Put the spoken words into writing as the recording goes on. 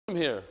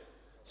here.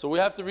 So we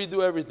have to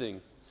redo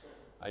everything.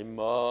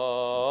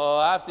 Aimo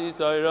afti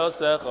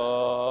toirosecha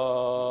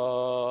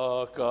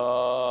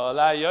kol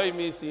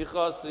hayomi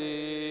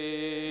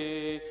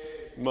sichasi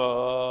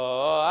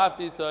mo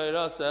afti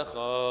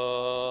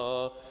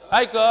toirosecha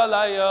hay kol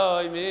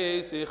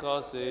hayomi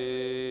sichasi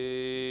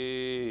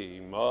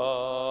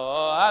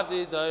mo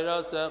afti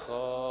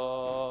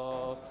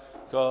toirosecha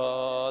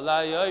kol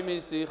hayomi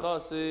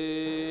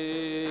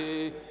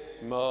sichasi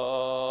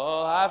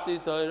mo afti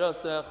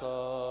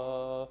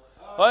toirosecha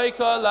Oy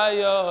kol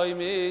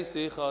hayomi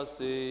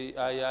sichasi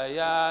ay ay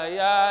ay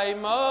ay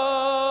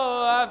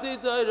mo afti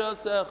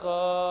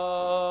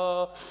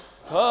toirosecha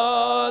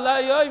kol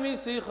hayomi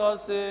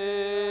sichasi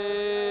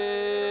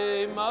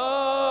mo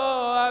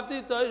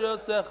afti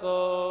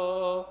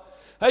toirosecha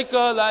ay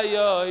kol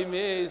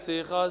hayomi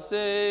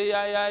sichasi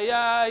ay ay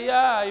ay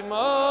ay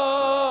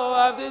mo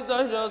afti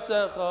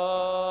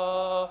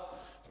toirosecha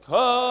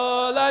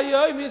kol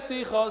hayomi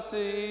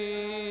sichasi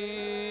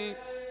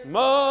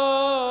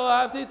Mo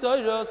afti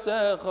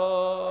toirosecha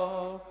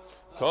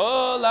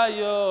kol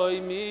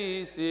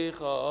hayomi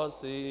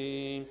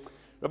sichasi.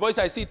 Rabbi,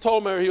 I see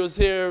Tomer, he was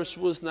here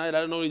Shabbos night.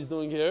 I don't know what he's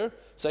doing here,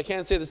 so I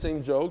can't say the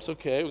same jokes.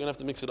 Okay, we're gonna have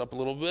to mix it up a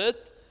little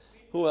bit.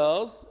 Who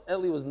else?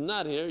 Eli was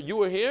not here. You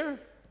were here?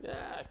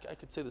 Yeah, I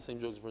could say the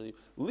same jokes in front of you.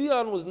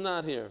 Leon was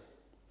not here.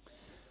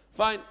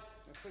 Fine.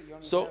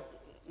 So,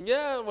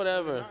 yeah,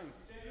 whatever.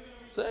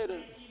 Say it.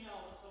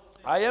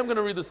 I am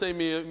gonna read the same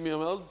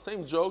emails,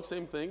 same jokes,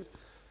 same things.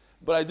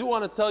 But I do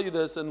want to tell you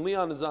this, and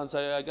Leon is on, so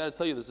I got to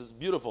tell you this. It's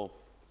beautiful.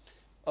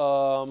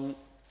 Erev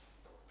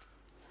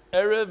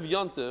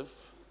Yontif,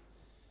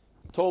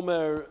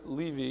 Tomer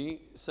Levi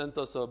sent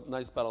us a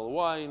nice bottle of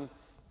wine,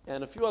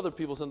 and a few other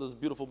people sent us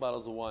beautiful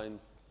bottles of wine.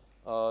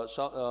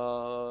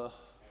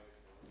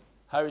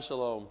 Harry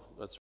Shalom,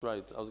 that's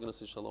right. I was going to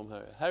say Shalom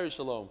Harry. Harry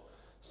Shalom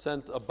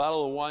sent a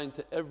bottle of wine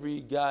to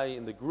every guy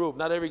in the group.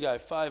 Not every guy,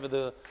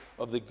 5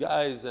 of the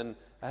guys, and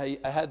I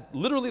had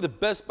literally the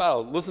best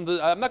bottle. Listen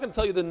to, I'm not going to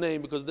tell you the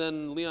name because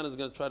then Leon is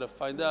going to try to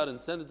find out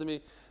and send it to me.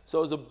 So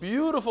it was a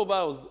beautiful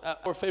bottle. It was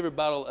our favorite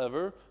bottle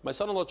ever. My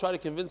son-in-law tried to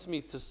convince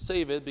me to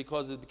save it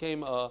because it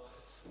became a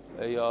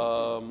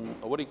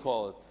what do you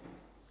call it?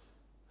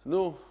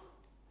 No.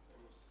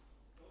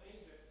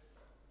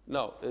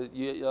 No,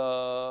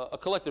 a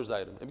collector's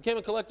item. It became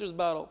a collector's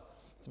bottle.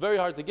 It's very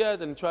hard to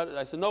get. And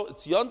I said, no,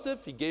 it's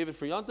Yontif. He gave it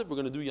for Yontif. We're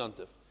going to do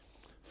Yontif.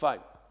 Fine.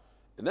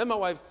 And then my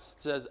wife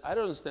says, I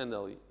don't understand,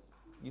 Eli.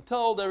 You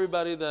told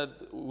everybody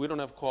that we don't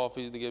have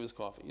coffee. They gave us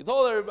coffee. You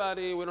told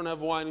everybody we don't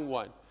have wine.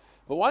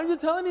 But why didn't you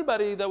tell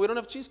anybody that we don't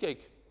have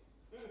cheesecake?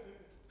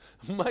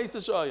 Ma'isa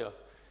Shaya.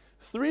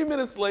 3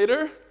 minutes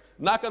later,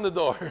 knock on the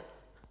door.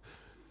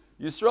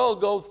 Yisrael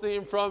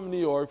Goldstein from New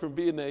York, from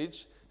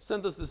B&H,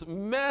 sent us this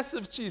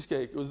massive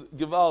cheesecake. It was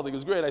Givaldi. It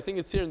was great. I think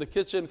it's here in the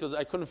kitchen because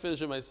I couldn't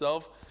finish it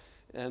myself.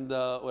 And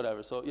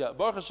whatever. So yeah,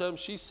 Baruch Hashem,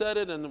 she said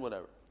it and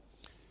whatever.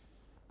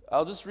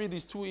 I'll just read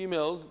these 2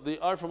 emails. They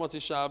are from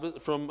Motzei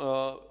Shabbos, from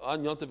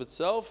on Yontif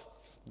itself.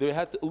 They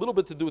had a little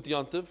bit to do with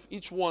Yontif.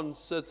 Each one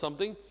said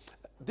something.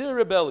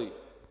 Dear Rebelli,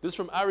 this is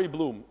from Ari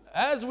Bloom.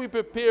 As we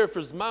prepare for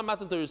Zman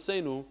Matan Torah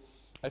Yoseinu,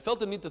 I felt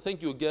the need to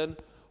thank you again.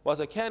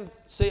 Whilst I can't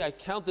say I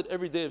counted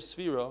every day of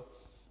Sfira,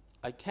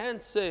 I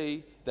can't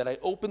say that I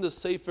opened the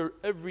Sefer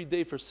every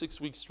day for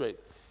 6 weeks straight.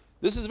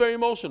 This is very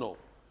emotional.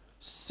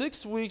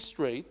 6 weeks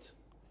straight,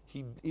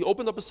 he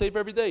opened up a Sefer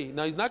every day.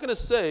 Now he's not going to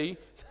say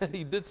that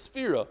he did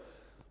Sfira,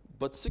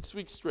 but 6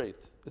 weeks straight.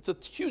 It's a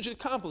huge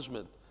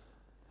accomplishment.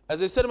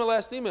 As I said in my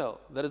last email,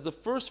 that is the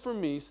first for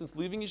me since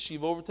leaving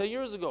yeshiva over 10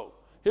 years ago.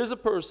 Here's a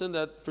person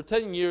that for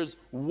 10 years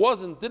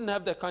didn't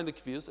have that kind of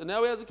kviyus, and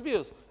now he has a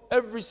kviyus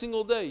every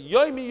single day.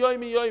 Yoimi,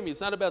 yoimi, yoimi.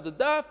 It's not about the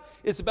daf,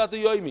 it's about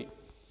the yoimi.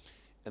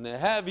 And I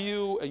have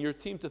you and your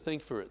team to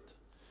thank for it.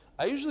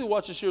 I usually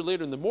watch the shir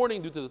later in the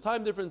morning due to the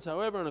time difference.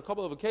 However, on a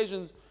couple of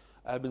occasions,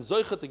 I have been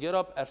zoicha to get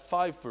up at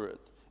 5 for it,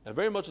 and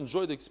very much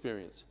enjoyed the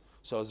experience.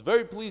 So I was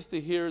very pleased to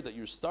hear that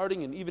you're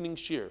starting an evening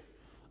shir.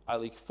 I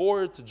look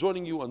forward to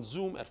joining you on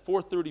Zoom at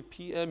 4:30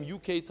 p.m.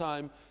 UK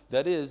time.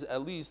 That is,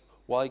 at least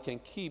while I can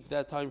keep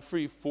that time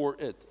free for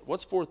it.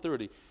 What's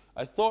 4:30?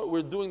 I thought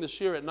we're doing the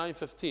shir at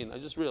 9:15. I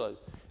just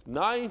realized.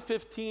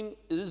 9:15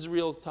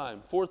 Israel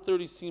time.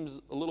 4:30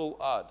 seems a little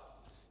odd.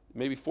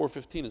 Maybe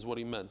 4:15 is what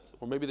he meant.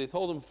 Or maybe they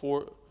told him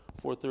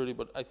 4:30,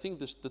 but I think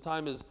the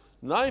time is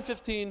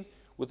 9:15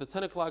 with the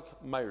 10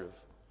 o'clock Ma'ariv.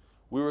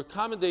 We were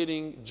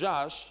accommodating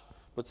Josh,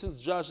 but since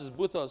Josh is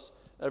with us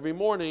every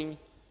morning,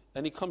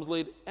 and he comes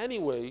late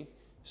anyway,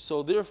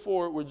 so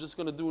therefore we're just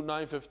going to do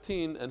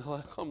 9:15, and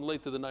he'll come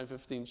late to the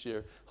 9:15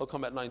 shir. He'll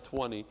come at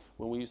 9:20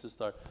 when we used to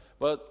start.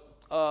 But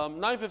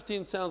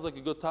 9:15 sounds like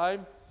a good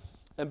time,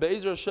 and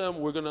Be'ezer Hashem,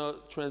 we're going to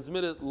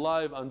transmit it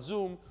live on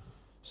Zoom.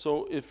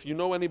 So if you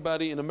know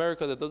anybody in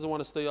America that doesn't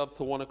want to stay up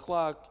till 1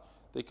 o'clock,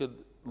 they could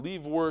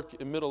leave work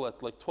in middle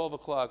at like 12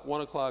 o'clock,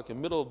 1 o'clock, in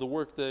middle of the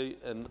workday,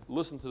 and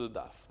listen to the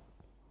daf.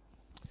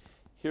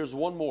 Here's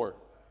one more.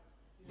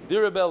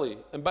 Dear Rebelli,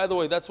 and by the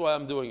way, that's why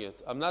I'm doing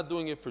it. I'm not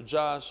doing it for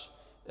Josh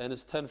and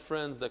his 10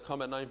 friends that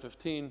come at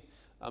 9:15.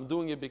 I'm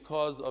doing it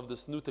because of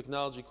this new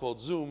technology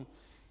called Zoom,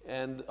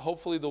 and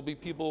hopefully there'll be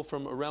people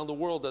from around the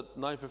world at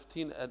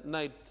 9:15 at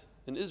night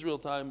in Israel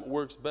time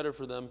works better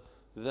for them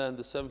than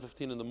the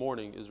 7:15 in the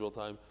morning Israel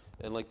time.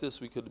 And like this,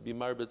 we could be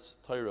Marbitz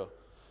Torah.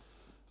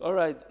 All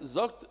right,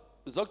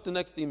 Zuck the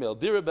next email.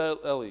 Dear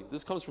Eli,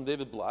 this comes from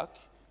David Black.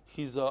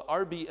 He's a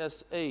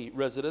RBSA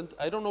resident.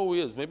 I don't know who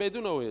he is. Maybe I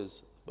do know who he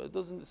is, but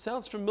it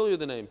sounds familiar,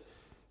 the name.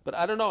 But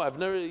I don't know.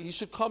 He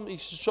should come, he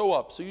should show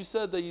up. So you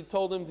said that you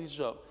told him to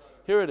show up.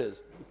 Here it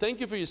is. Thank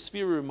you for your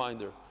sphere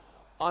reminder.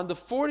 On the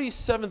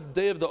 47th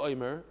day of the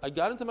Omer, I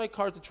got into my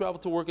car to travel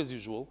to work as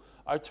usual.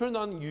 I turned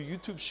on your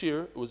YouTube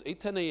shir. It was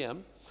 8:10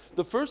 a.m.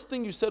 The first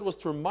thing you said was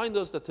to remind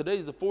us that today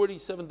is the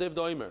 47th day of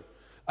the Omer.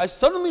 I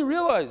suddenly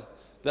realized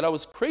that I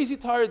was crazy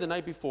tired the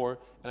night before,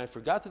 and I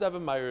forgot to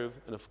daven Ma'ariv,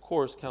 and of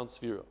course count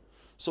Sfira.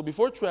 So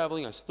before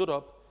traveling, I stood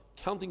up,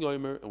 counting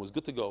Omer, and was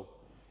good to go.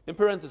 In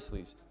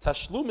parentheses,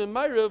 Tashlum and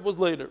Ma'ariv was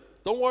later.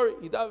 Don't worry,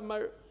 he daven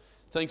Ma'ariv.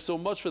 Thanks so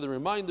much for the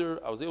reminder.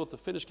 I was able to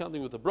finish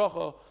counting with the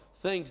bracha.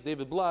 Thanks,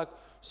 David Black.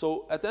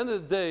 So at the end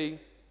of the day,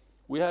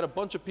 we had a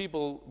bunch of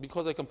people,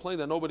 because I complained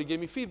that nobody gave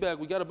me feedback,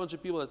 we got a bunch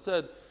of people that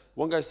said,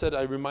 one guy said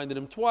I reminded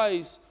him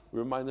twice, we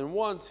reminded him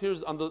once.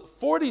 Here's on the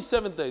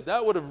 47th day.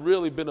 That would have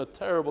really been a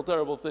terrible,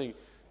 terrible thing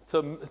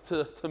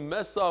to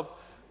mess up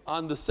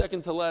on the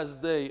second to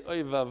last day.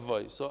 Oy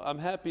vavoy. So I'm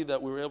happy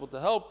that we were able to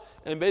help.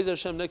 And Be'ez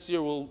Hashem, next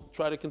year we'll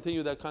try to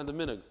continue that kind of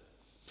minhag.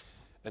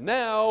 And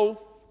now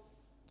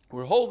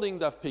we're holding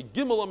Daf Pei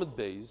Gimel Amud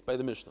Beis by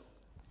the Mishnah.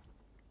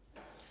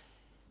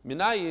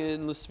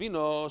 Minayin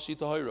l'svino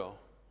shitahiro.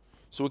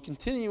 So we're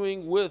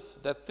continuing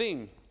with that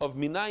theme of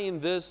minayin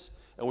this,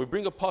 and we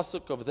bring a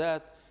pasuk of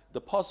that. The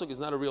pasuk is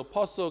not a real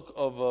pasuk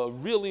of a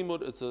real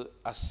limud. It's a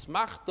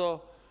asmachta.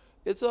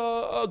 It's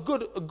a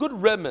good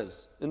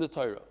remez in the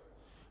Torah.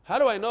 How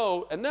do I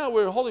know? And now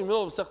we're holding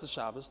middle of Masechtas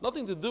Shabbos.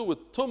 Nothing to do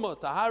with tumah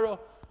tahara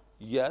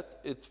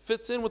yet. It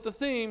fits in with the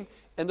theme.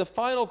 And the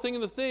final thing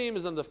in the theme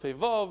is on the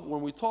Fevav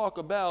when we talk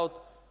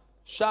about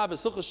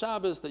Shabbos, Hilchos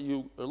Shabbos, that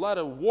you are allowed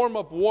to warm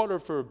up water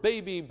for a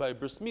baby by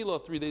bris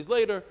milah 3 days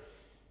later.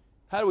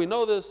 How do we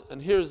know this?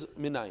 And here's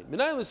minayin.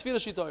 Minayin l'sfina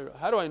shitayra.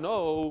 How do I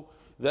know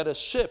that a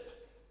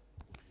ship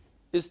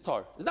is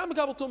tar? It's not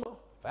mekabel tumah.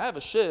 If I have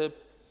a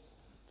ship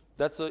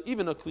that's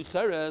even a kli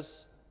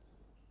cheres,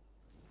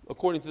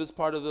 according to this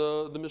part of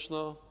the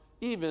Mishnah,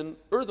 even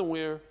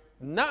earthenware,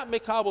 not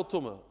mekabel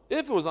tumah.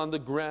 If it was on the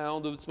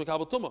ground, it's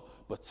mekabel tumah.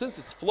 But since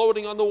it's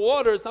floating on the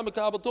water, it's not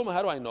mekabel tumah.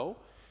 How do I know?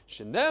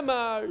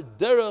 Shenemar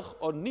derech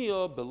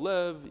oniya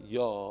belev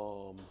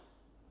yom.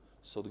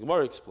 So the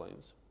Gemara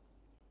explains.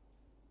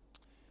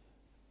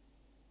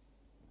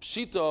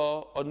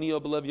 Pshita oniya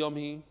belev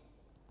yomhi.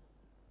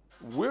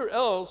 Where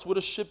else would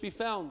a ship be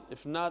found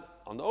if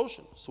not on the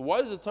ocean? So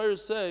why does the Torah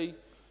say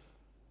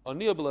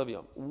oniya belev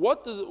yom?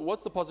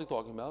 What's the pasuk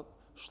talking about?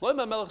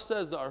 Shlomo HaMelech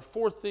says there are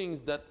 4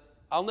 things that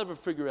I'll never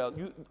figure out.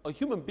 A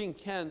human being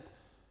can't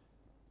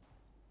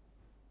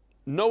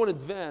know in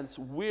advance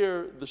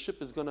where the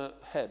ship is going to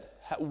head,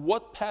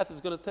 what path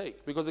it's going to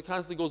take, because it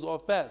constantly goes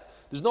off path.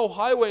 There's no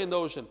highway in the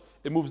ocean.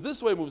 It moves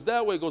this way, moves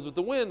that way, it goes with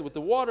the wind, with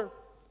the water.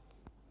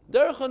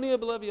 Derech oniya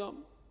belev yom.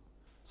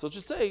 So it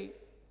should say,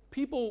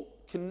 people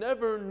can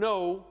never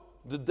know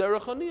the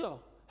derech oniya,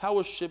 how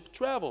a ship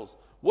travels.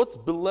 What's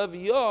belev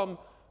yom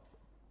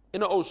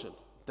in the ocean?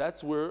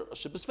 That's where a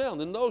ship is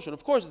found, in the ocean.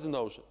 Of course it's in the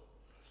ocean.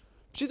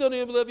 Pshita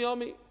oniya belev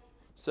yomi,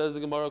 says the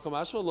Gemara,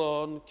 Kamash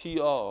Malon, ki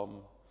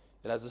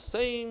it has the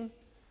same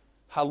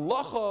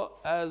halacha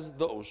as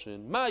the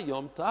ocean. Ma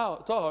yom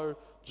tar,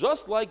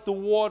 just like the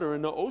water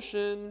in the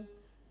ocean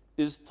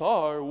is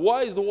tar.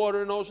 Why is the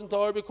water in the ocean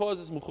tar? Because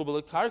it's mechubel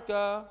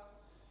karka,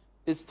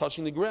 it's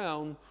touching the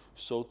ground.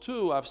 So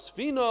too,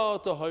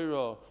 avsfina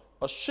tahira,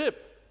 a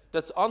ship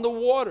that's on the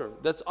water,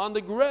 that's on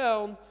the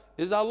ground,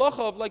 is halacha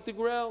of like the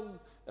ground.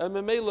 And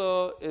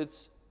memela,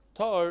 it's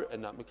tar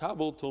and not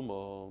mekabel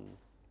tumah.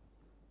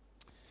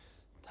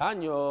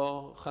 Tanya,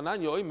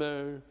 Chananya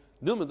Omer,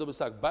 Nilman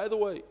Dabasak. By the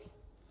way,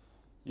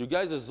 you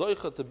guys are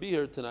zoicha to be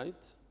here tonight.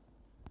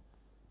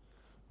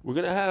 We're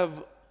going to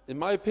have, in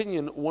my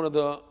opinion, one of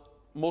the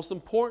most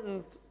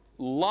important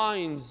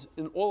lines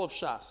in all of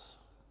Shas.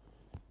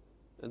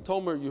 And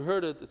Tomer, you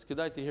heard it. It's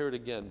kedai to hear it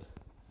again.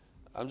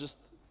 I'm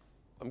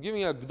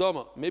giving a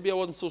gdama. Maybe I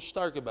wasn't so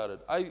stark about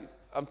it.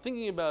 I'm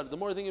thinking about it. The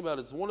more I think about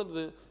it, it's one of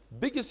the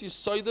biggest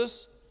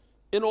yisoidas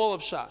in all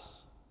of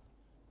Shas.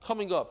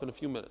 Coming up in a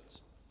few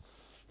minutes.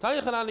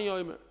 Tanya Chananya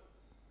Omer.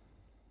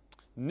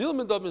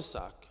 Nilman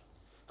Misak.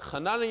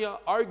 Chananya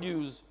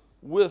argues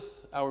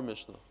with our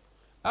Mishnah.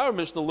 Our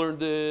Mishnah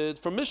learned it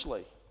from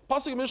Mishlei.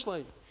 Pasuk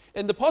Mishlei.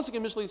 And the Pasuk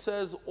in Mishlei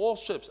says all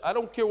ships, I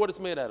don't care what it's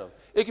made out of.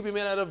 It can be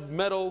made out of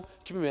metal,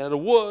 it can be made out of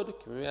wood, it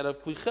can be made out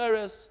of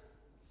klicheres.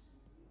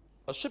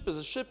 A ship is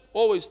a ship,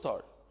 always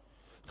tar.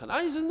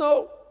 Chananya says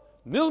no.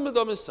 Nilman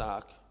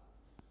Misak.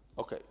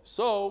 Okay,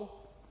 so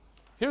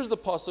here's the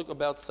Pasuk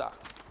about sak.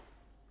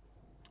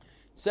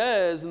 It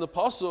says in the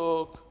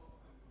pasuk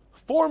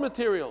 4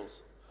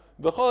 materials.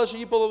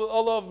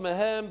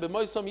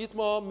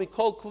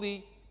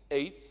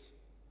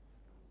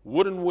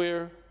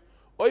 Woodenware,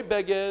 Oy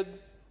beged,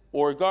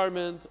 or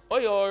garment,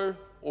 oyar,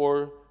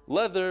 or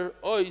leather,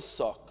 oy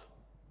sock.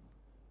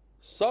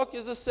 Sock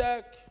is a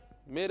sack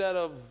made out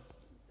of,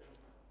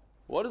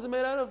 what is it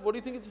made out of? What do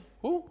you think it's,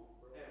 who?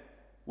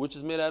 Which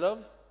is made out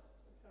of?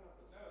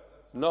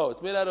 No,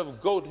 it's made out of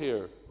goat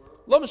hair.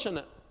 Lo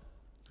mashana.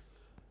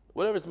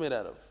 Whatever it's made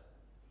out of.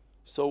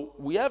 So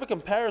we have a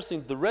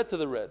comparison, the red to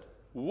the red.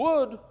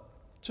 Wood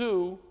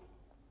to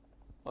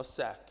a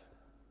sack.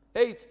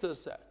 Eights to a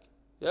sack.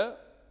 Yeah?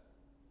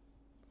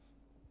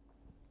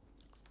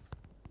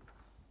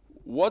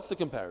 What's the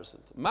comparison?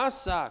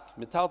 Masak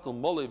metaltel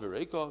mole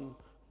v'reikon,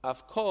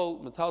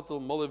 afkol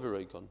metaltel mole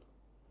v'reikon.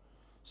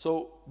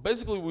 So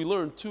basically we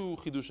learned two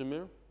chidushim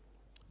here.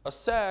 A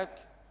sack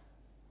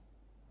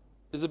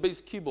is a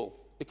base kibble.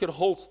 It could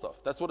hold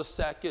stuff. That's what a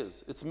sack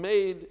is. It's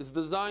made, it's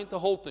designed to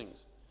hold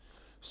things.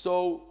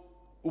 So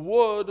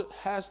wood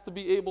has to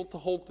be able to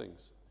hold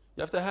things.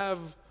 You have to have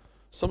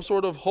some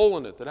sort of hole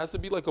in it. It has to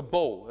be like a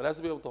bowl. It has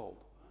to be able to hold.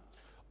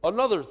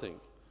 Another thing,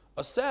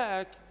 a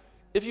sack,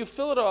 if you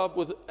fill it up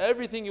with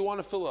everything you want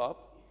to fill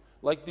up,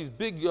 like these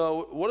big,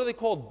 what are they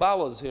called?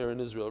 Balas here in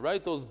Israel,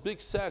 right? Those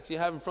big sacks you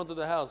have in front of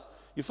the house.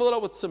 You fill it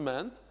up with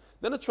cement,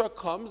 then a truck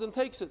comes and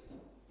takes it.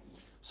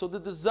 So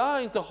they're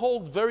designed to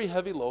hold very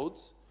heavy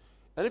loads.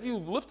 And if you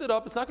lift it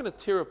up, it's not going to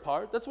tear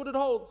apart. That's what it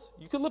holds.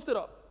 You can lift it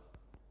up.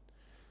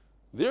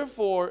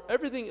 Therefore,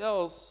 everything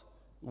else,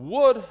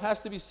 wood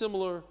has to be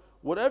similar,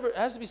 whatever, it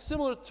has to be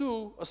similar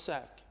to a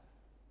sack.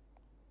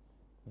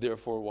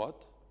 Therefore,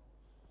 what?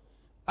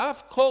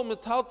 Af kol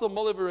metaltel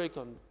mole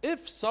v'reikon.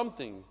 If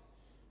something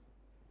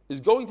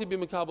is going to be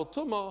mekabel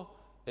tumah,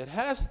 it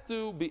has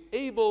to be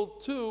able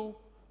to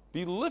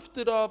be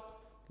lifted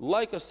up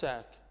like a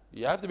sack.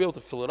 You have to be able to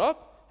fill it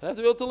up, and have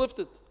to be able to lift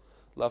it.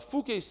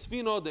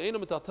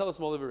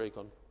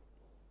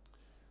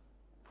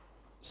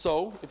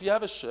 So, if you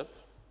have a ship,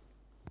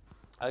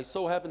 I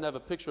so happen to have a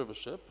picture of a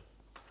ship.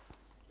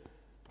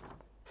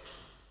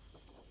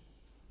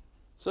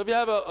 So if you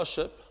have a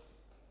ship,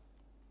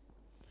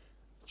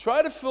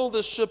 try to fill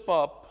this ship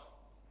up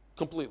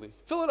completely.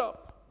 Fill it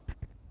up.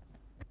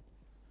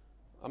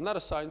 I'm not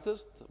a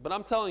scientist, but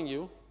I'm telling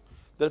you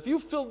that if you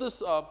fill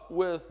this up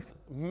with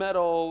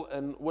metal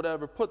and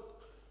whatever, put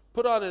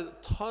on a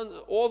ton,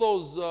 all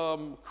those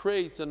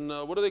crates and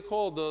what are they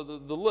called?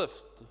 The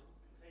lift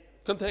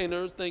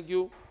containers. Thank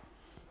you.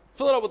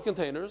 Fill it up with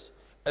containers,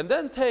 and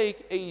then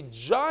take a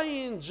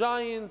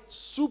giant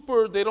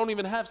super. They don't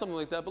even have something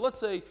like that, but let's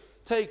say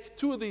take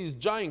two of these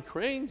giant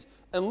cranes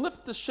and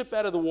lift the ship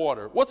out of the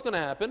water. What's going to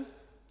happen?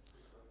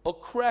 It'll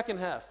crack in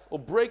half. It'll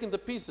break into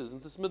pieces,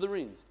 into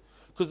smithereens,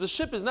 because the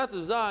ship is not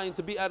designed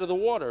to be out of the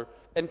water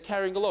and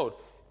carrying a load.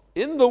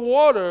 In the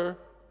water,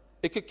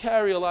 it could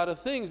carry a lot of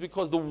things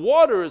because the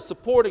water is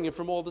supporting it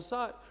from all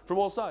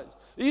sides.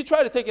 If you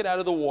try to take it out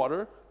of the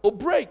water, it'll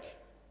break.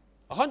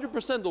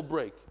 100% it'll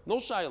break. No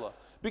shaila.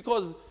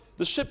 Because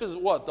the ship is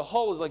what? The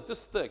hull is like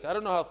this thick. I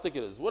don't know how thick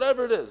it is.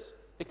 Whatever it is,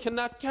 it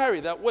cannot carry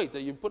that weight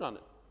that you put on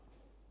it.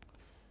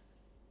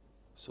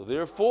 So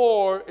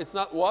therefore, it's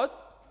not what?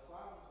 As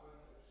long as when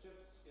the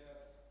ship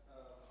gets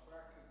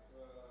cracked into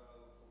the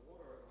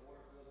water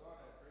goes on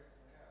it breaks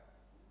in half.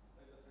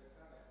 Like the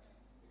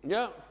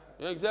Titanic.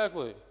 Yeah,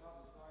 exactly. It's not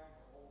designed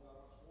to hold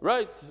that much water.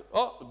 Right.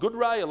 Oh, good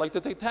raya, like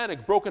the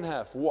Titanic, broke in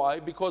half.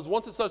 Why? Because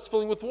once it starts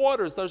filling with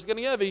water, it starts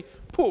getting heavy,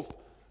 poof.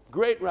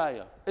 Great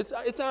raya. It's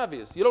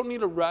obvious. You don't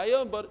need a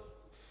raya, but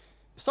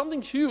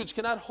something huge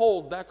cannot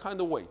hold that kind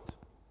of weight.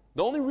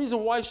 The only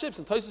reason why ships,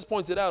 and Taisus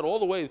points it out all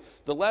the way,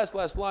 the last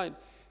line,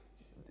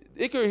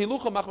 the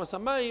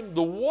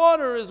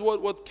water is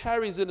what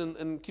carries it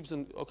and keeps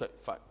it. Okay,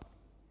 fine.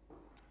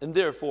 And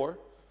therefore,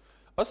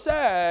 a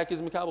sack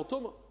is mekabel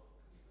tumah.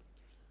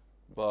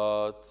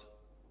 But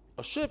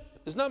a ship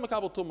is not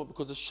mekabel tumah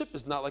because a ship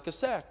is not like a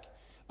sack.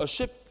 A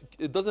ship,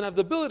 it doesn't have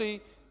the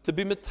ability to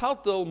be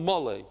metaltel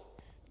mole,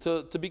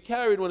 to be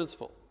carried when it's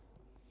full.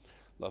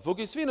 My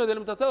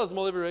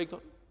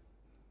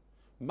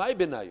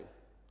benayu.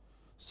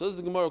 Says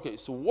the Gemara, okay,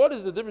 so what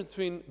is the difference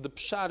between the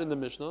pshat in the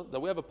Mishnah, that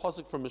we have a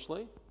pasuk from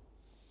Mishlei,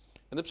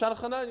 and the pshat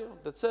Chananya,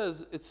 that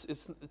says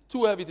it's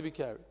too heavy to be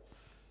carried?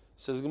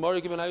 Says the Gemara,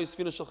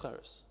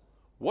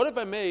 what if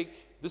I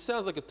make, this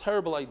sounds like a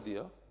terrible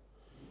idea,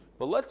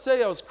 but let's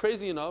say I was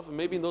crazy enough, and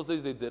maybe in those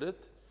days they did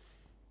it,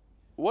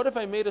 what if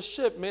I made a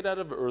ship made out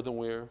of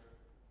earthenware?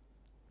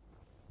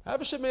 I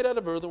have a ship made out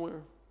of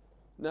earthenware.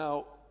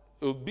 Now,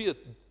 it would be a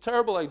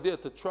terrible idea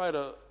to try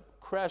to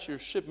crash your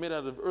ship made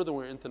out of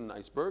earthenware into an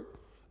iceberg.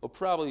 It'll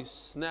probably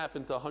snap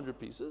into 100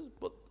 pieces,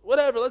 but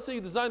whatever. Let's say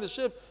you designed the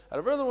ship out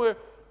of earthenware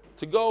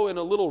to go in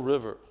a little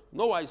river.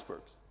 No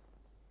icebergs.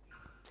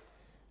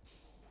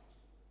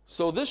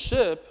 So this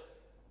ship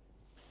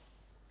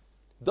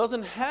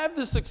doesn't have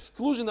this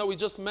exclusion that we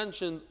just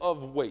mentioned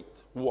of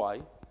weight.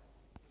 Why?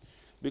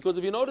 Because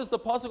if you notice, the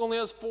pasuk only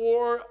has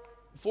four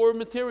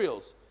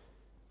materials.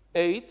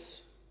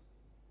 Eitz,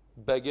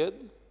 beged,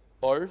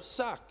 or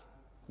sack.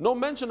 No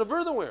mention of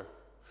earthenware.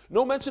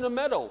 No mention of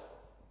metal.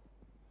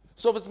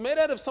 So if it's made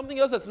out of something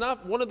else that's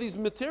not one of these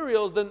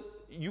materials, then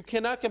you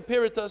cannot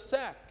compare it to a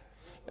sack.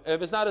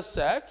 If it's not a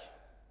sack,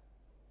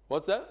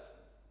 what's that?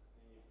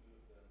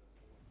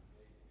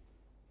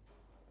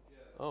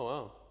 Oh,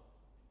 wow.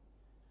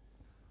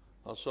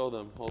 I'll show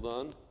them. Hold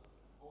on.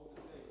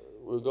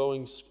 We're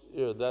going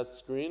here, that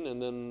screen,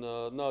 and then,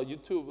 no,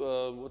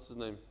 YouTube, what's his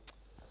name?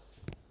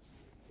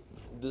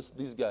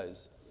 These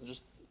guys.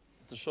 Just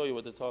to show you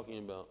what they're talking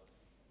about.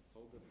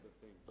 Hold up the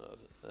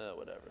thing.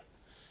 Whatever.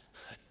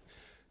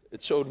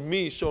 It showed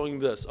me showing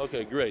this.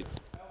 Okay, great.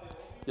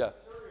 Yeah.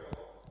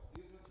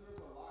 These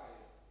materials are live.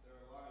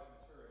 They're live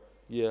materials.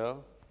 Yeah.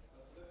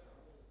 That's the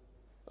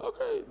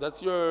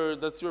difference. Okay,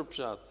 that's your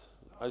pshat.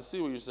 I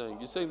see what you're saying.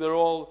 You're saying they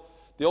all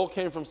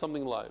came from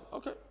something live.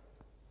 Okay.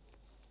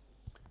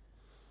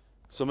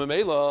 So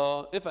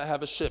Memela, if I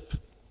have a ship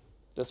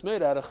that's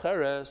made out of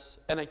cheres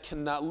and I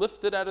cannot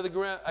lift it out of the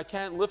ground, I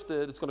can't lift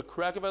it, it's going to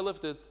crack if I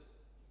lift it.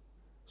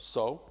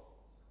 So,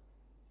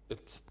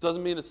 it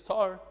doesn't mean it's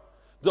tar.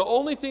 The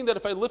only thing that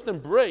if I lift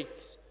and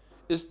breaks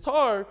is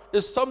tar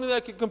is something that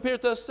I can compare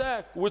to a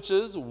sack, which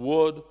is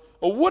wood.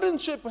 A wooden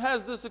ship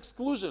has this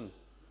exclusion,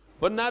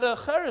 but not a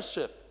cheres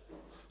ship.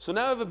 So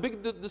now I have a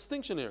big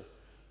distinction here.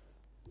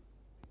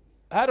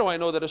 How do I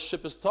know that a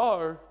ship is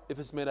tar? If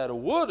it's made out of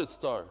wood, it's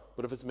tar.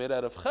 But if it's made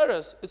out of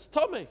cheres, it's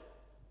tameh.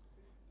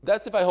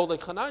 That's if I hold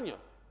like Hananya.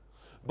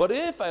 But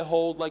if I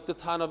hold like the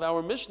Tan of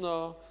our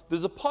Mishnah,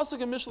 there's a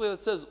pasuk in Mishnah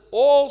that says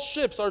all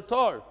ships are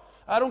tar.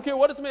 I don't care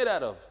what it's made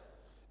out of.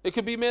 It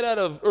could be made out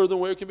of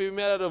earthenware, it could be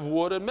made out of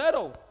wood and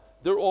metal.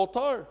 They're all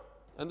tar.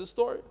 End the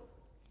story.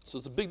 So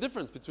it's a big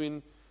difference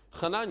between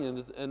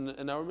Hananya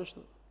and our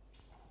Mishnah.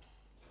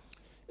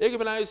 If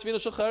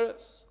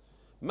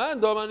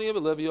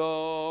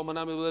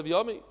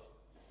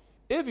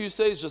you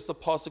say it's just a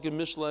pasuk in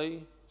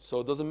Mishlei, so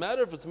it doesn't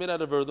matter if it's made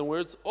out of earthenware,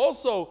 it's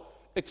also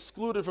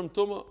excluded from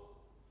Tumah.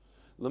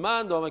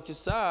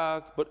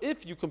 But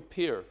if you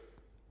compare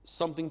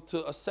something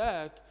to a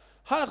sack,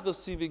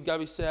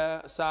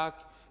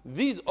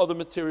 these other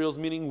materials,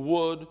 meaning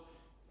wood,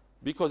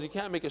 because you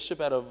can't make a ship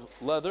out of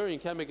leather, you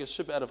can't make a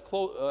ship out of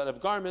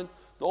garment,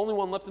 the only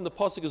one left in the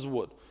pasuk is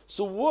wood.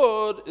 So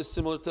wood is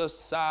similar to a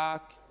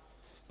sack.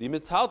 If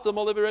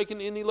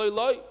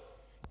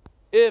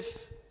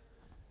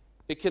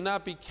it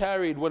cannot be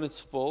carried when it's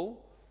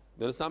full,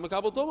 then it's not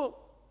mekabel tumah.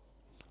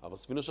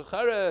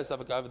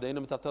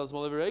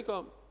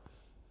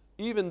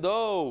 Even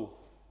though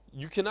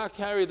you cannot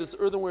carry this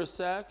earthenware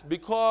sack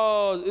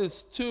because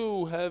it's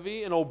too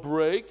heavy and it'll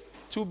break,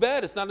 too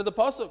bad, it's not in the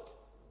pasuk.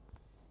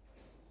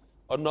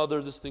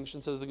 Another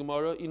distinction, says the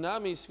Gemara,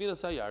 inami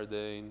sfinas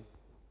hayardein.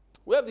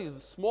 We have these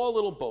small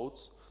little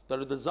boats that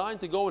are designed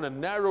to go in a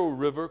narrow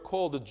river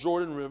called the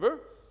Jordan River.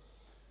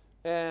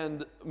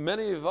 And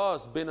many of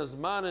us, Ben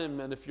Azmanim,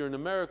 and if you're in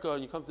America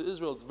and you come to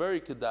Israel, it's very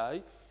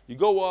kedai. You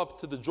go up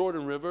to the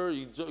Jordan River,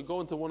 you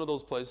go into one of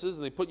those places,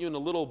 and they put you in a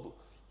little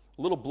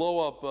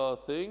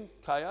blow-up thing,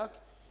 kayak,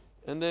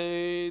 and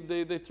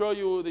they throw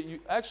you,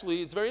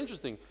 actually, it's very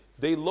interesting.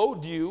 They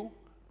load you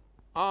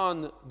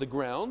on the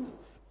ground,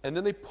 and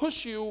then they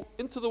push you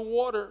into the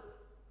water.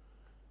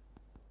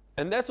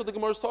 And that's what the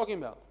Gemara is talking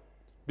about.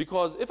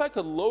 Because if I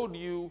could load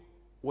you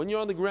when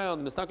you're on the ground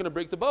and it's not going to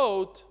break the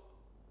boat,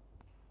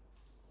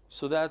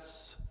 so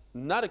that's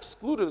not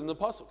excluded in the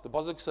pasuk. The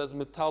pasuk says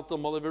metalta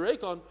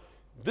malavirekon.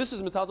 This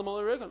is metalta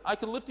malavirekon. I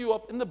can lift you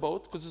up in the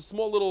boat because it's a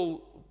small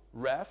little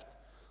raft,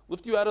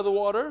 lift you out of the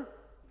water,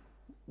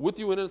 with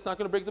you in it, it's not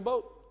going to break the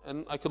boat.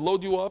 And I could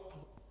load you up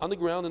on the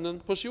ground and then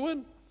push you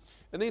in.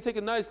 And then you take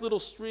a nice little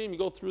stream, you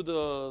go through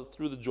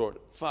the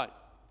Jordan. Fine.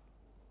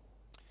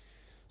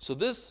 So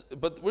this,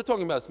 but we're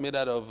talking about it's made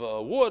out of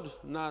wood,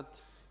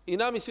 not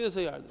inami sfinas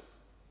hayardein.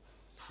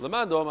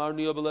 Lamando amar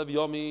niya belev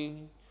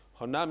yomi,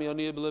 hanami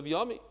aniya belev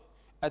yomi.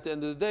 At the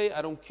end of the day,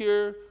 I don't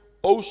care.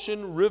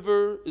 Ocean,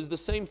 river is the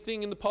same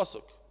thing in the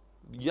pasuk.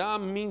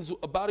 Yam means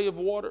a body of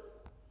water.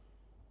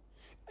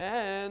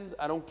 And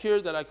I don't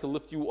care that I can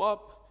lift you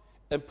up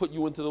and put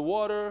you into the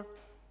water.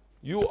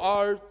 You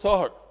are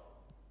tahar.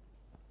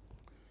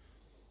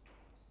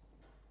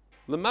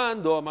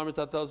 Lamando amar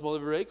mitatas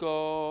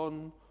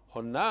malavirekon.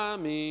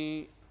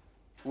 Honami,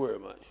 where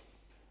am I?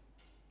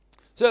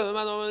 So the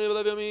man Honami,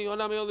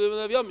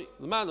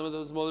 the man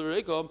the small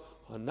Virekom,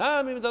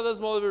 Honami the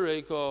small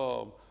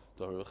Virekom.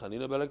 Don't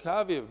Hanina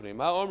Belakavi,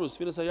 Prima Ormus,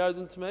 Finas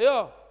Ayardin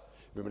Tmea.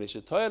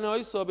 Remanishatoya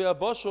Noisa be a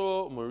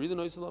Bosho, Marida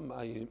Noisala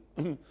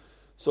Mayim.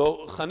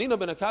 So Hanina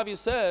Benakavi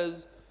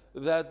says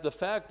that the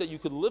fact that you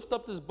could lift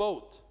up this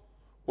boat,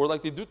 or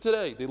like they do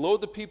today, they load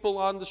the people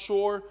on the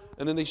shore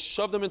and then they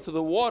shove them into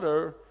the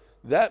water,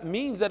 that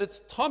means that it's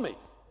tummy.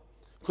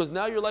 Because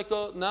now you're like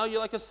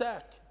a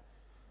sack.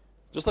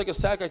 Just like a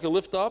sack I can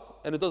lift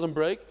up and it doesn't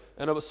break,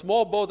 and a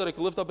small boat that I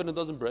can lift up and it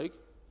doesn't break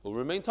will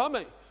remain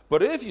tameh.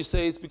 But if you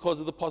say it's because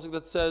of the pasuk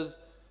that says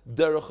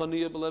derech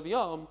haniyah b'lev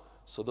yam,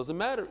 so it doesn't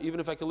matter. Even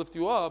if I can lift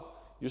you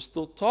up, you're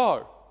still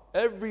tar.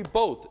 Every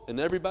boat and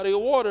every body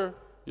of water,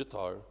 you're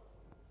tar.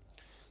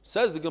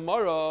 Says the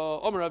Gemara,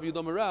 Omer Rav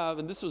Yudam Rav,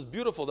 and this was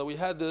beautiful that we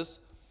had this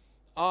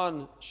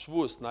on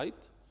Shavuos night,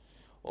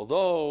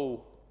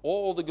 although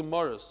all the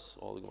Gemaras,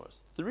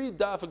 3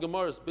 daf of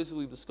Gemaras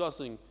basically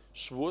discussing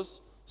Shavuos,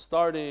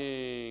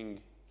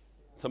 starting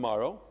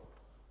tomorrow.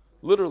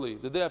 Literally,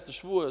 the day after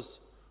Shavuos,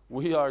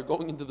 we are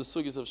going into the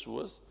sugis of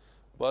Shavuos.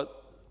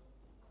 But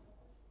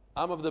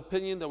I'm of the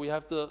opinion that we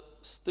have to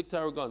stick to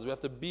our guns. We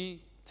have to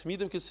be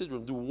Tmidim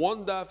Kesidrim. Do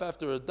one daf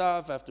after a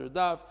daf after a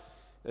daf.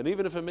 And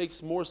even if it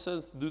makes more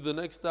sense to do the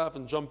next daf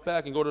and jump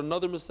back and go to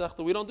another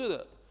Masechta, we don't do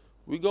that.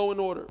 We go in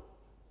order.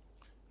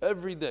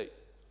 Every day.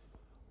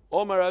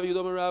 Omar Rav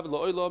Yudom Rav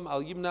Lo'olam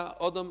Al Yimna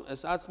Adam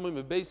Es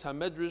Atzmoy Mebeis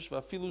HaMedrash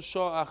V'Afilu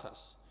Shah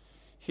Achas.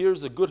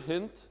 Here's a good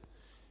hint.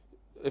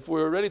 If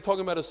we're already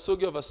talking about a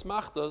sugya of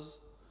asmachtas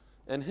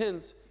and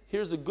hints,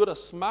 here's a good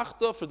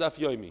asmachta for Daf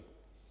Yomi.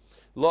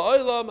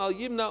 Lo'olam Al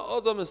Yimna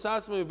Adam Es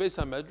Atzmoy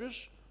Mebeis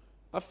HaMedrash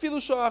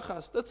V'Afilu Shah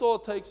Achas. That's all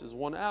it takes is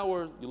 1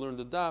 hour. You learn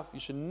the daf.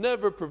 You should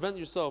never prevent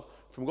yourself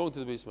from going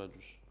to the Beis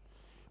Medrash.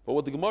 But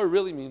what the Gemara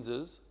really means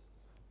is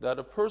that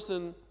a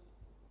person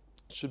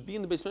should be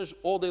in the Beis Medrash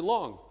all day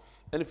long.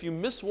 And if you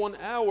miss 1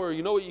 hour,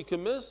 you know what you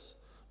can miss?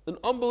 An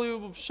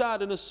unbelievable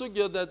shot in a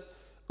sugya that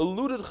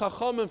eluded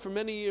Chachamim for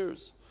many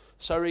years.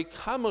 Sharei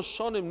kama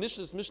shonim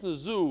nishnas mishnah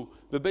zu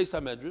bebeis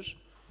hamedrash.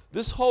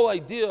 This whole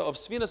idea of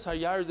Sfinas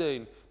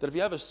HaYarden, that if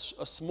you have a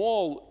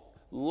small,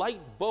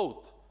 light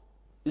boat,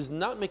 is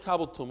not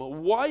Mekabel Tumah.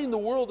 Why in the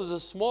world is a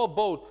small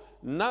boat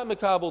not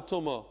Mekabel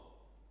Tumah?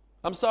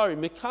 I'm sorry,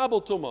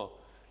 Mekabel Tumah.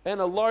 And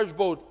a large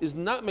boat is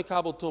not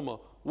Mekabel Tumah.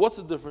 What's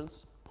the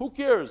difference? Who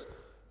cares?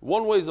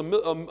 One weighs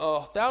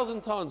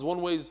 1,000 tons,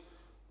 one weighs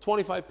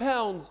 25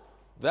 pounds.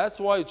 That's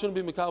why it shouldn't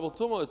be Mekabel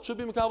Tumah. It should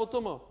be Mekabel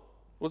Tumah.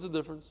 What's the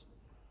difference?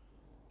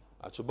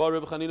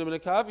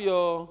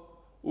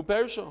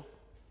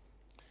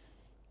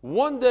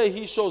 One day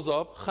he shows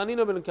up,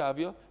 Chanina ben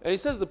Kavya, and he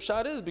says the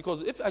pshat is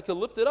because if I can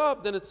lift it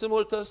up, then it's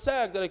similar to a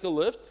sack that I can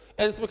lift,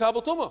 and it's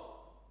Mekabel Tumah.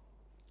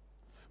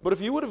 But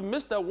if you would have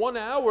missed that 1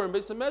 hour in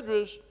Beis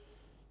HaMedrash,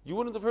 you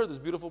wouldn't have heard this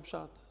beautiful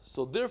pshat.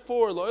 So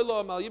therefore,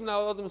 Lo'elam al yimna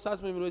al adam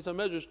esatzmei min Beis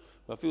HaMedrash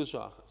v'afilu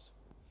shachas.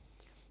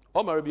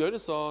 Omar Rabbi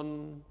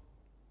Yonasan,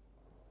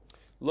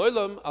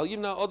 Lo'elam al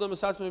yimna al adam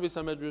esatzmei min Beis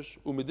HaMedrash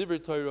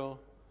u'medivrei Torah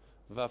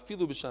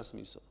v'afilu b'shas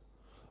misa.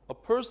 A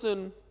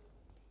person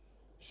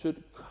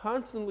should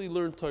constantly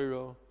learn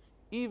Torah,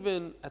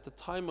 even at the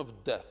time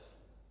of death.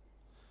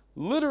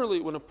 Literally,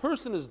 when a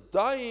person is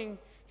dying,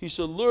 he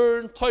should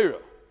learn Torah.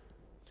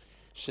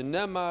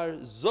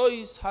 Shenemar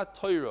zois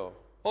ha-Torah,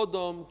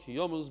 Adam ki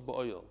yomuz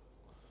ba'oyel.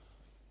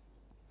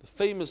 The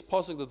famous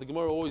pasuk that the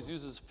Gemara always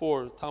uses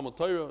for Talmud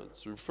Torah,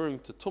 it's referring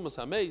to Tumas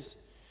HaMeis.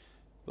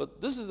 But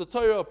this is the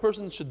Torah, a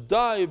person should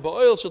die,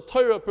 ba'oyel shel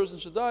Torah, a person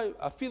should die,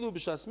 afilu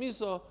b'shas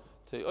misa,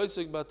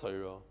 te'oisek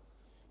ba-Torah.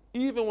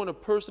 Even when a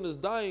person is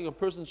dying, a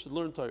person should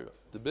learn Torah.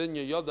 The Ben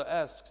Yehoyada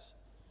asks,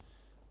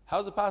 how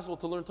is it possible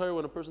to learn Torah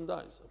when a person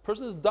dies? A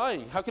person is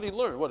dying. How can he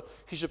learn? What?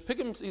 He should pick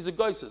him. He's a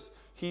geisis.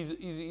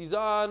 He's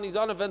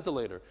on a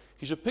ventilator.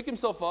 He should pick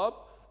himself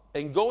up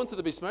and go into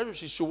the Beis Medrash.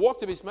 He should walk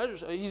to the Beis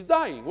Medrash. He's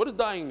dying. What does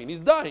dying mean? He's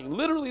dying,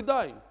 literally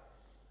dying.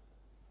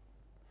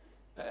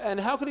 And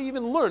how could he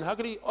even learn? How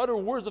could he utter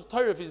words of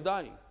Torah if he's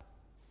dying?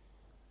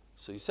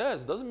 So he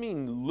says, it doesn't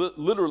mean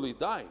literally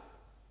dying.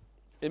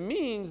 It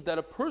means that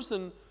a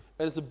person,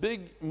 and it's a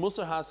big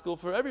Musar Haskell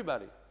for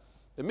everybody.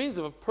 It means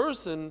if a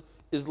person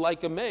is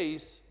like a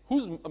mace,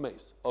 who's a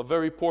mace? A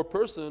very poor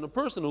person, a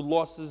person who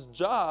lost his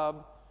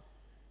job,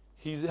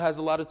 he has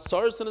a lot of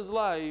tsaros in his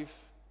life.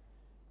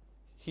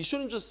 He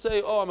shouldn't just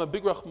say, oh, I'm a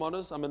big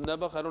Rachmanis, I'm a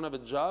Nebuch, I don't have a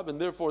job, and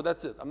therefore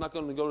that's it. I'm not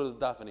going to go to the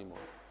daf anymore.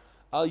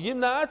 Al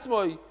yimna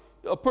atzmoi,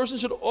 a person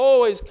should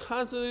always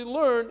constantly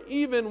learn,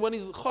 even when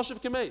he's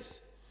chashiv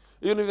kemes.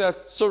 Even if he has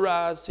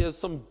tsaras, he has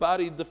some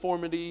body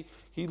deformity,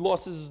 he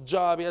lost his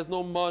job, he has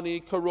no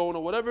money, corona,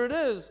 whatever it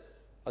is.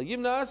 Al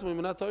yimna atzmoi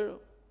minat Torah.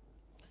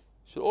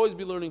 Should always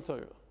be learning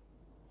Torah.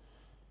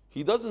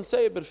 He doesn't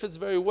say it, but it fits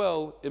very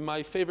well in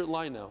my favorite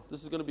line now.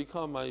 This is going to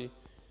become my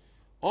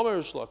Omer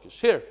Shlakish.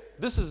 Here,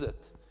 this is it.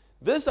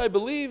 This, I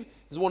believe,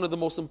 is one of the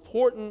most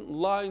important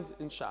lines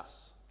in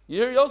Shas.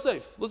 You hear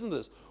Yosef? Listen to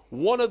this.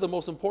 One of the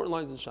most important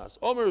lines in Shas.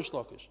 Omer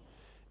Shlakish.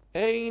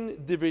 Ein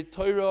divrei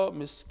Torah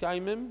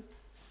miskaimim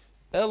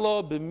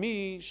elo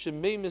b'mi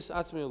shemei mis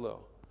atzmei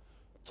elo.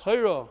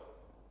 Torah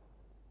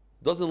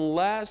doesn't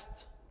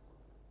last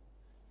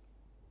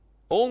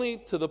only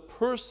to the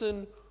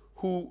person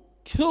who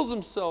kills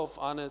himself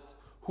on it,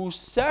 who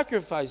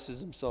sacrifices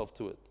himself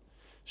to it.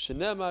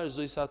 Shenemar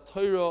zois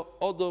Torah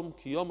Adam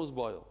ki yomuz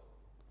ba'oyel.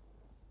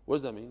 What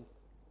does that mean?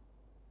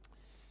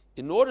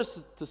 In order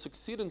to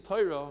succeed in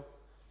Torah,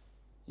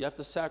 you have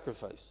to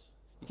sacrifice.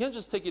 You can't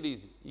just take it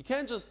easy. You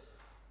can't just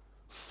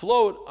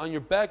float on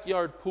your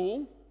backyard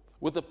pool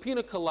with a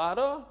pina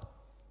colada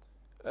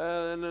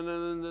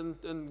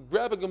and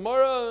grab a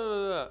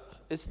Gemara.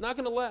 It's not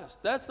going to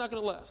last. That's not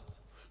going to last.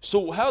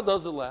 So how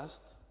does it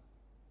last?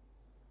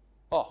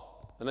 Oh,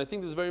 and I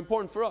think this is very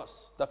important for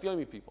us, Daf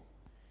Yomi people.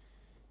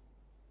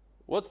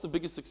 What's the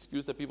biggest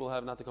excuse that people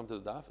have not to come to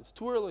the daf? It's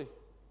too early.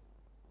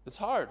 It's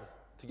hard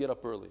to get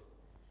up early.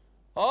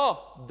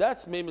 Oh,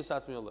 that's Meimis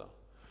Atzmi Allah.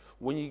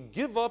 When you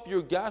give up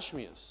your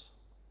Gashmias,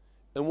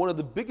 and one of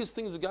the biggest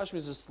things of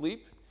Gashmias is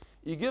sleep,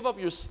 you give up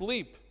your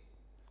sleep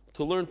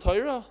to learn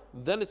Torah,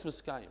 then it's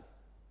miskayim.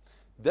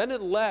 Then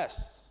it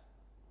lasts.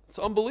 It's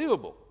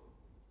unbelievable.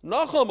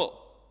 Nachamol.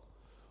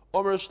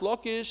 Omer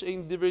Shlokish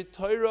ein divrei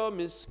Torah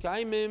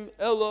miskaimim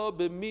ela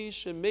b'mi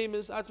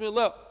shemeimis atzmi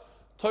leh.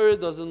 Torah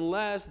doesn't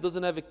last,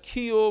 doesn't have a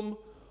kiyum,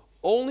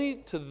 only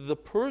to the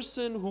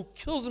person who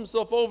kills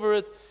himself over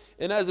it.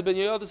 And as the Ben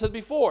Yehoyada said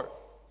before,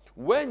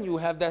 when you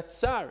have that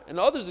tsar, and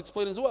others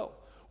explain as well,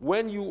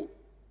 when you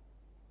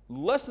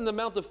lessen the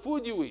amount of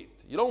food you eat,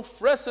 you don't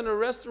fresh in a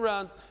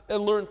restaurant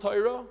and learn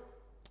Torah,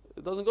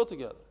 it doesn't go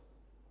together.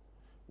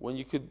 When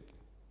you could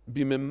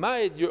be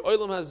memayed, your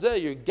olam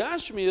hazeh, your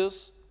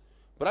gashmius,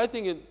 but I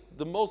think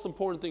the most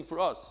important thing for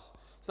us,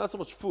 it's not so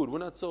much food. We're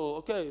not so,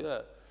 okay,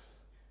 yeah.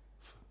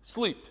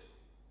 Sleep.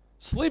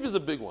 Sleep is a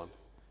big one.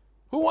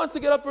 Who wants to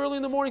get up early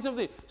in the morning?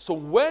 Something. So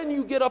when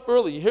you get up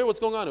early, you hear what's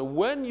going on, and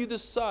when you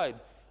decide,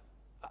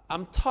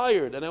 I'm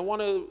tired and I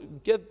want to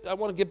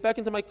get back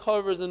into my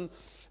covers and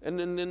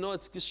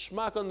it's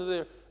geschmack under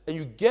there, and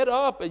you get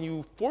up and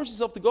you force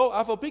yourself to go,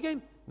 afal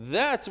pikein,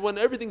 that's when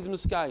everything's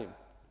miskayim.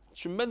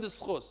 Tremendous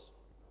chus.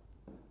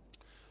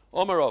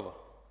 Omar Rava.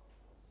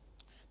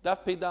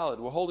 Daf Pei Daled.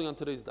 We're holding on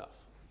today's daf,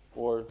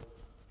 or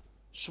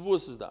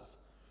Shavuos' daf.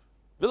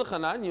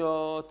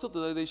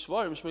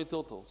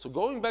 So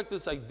going back to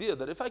this idea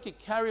that if I could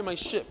carry my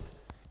ship,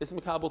 it's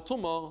mikabel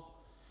tumah.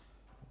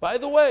 By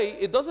the way,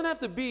 it doesn't have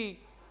to be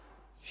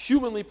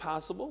humanly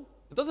possible.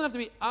 It doesn't have to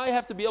be, I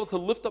have to be able to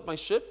lift up my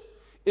ship.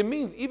 It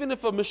means even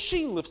if a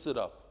machine lifts it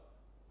up,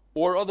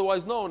 or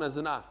otherwise known as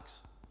an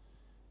ox.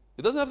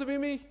 It doesn't have to be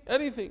me,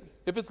 anything.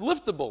 If it's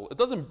liftable, it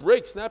doesn't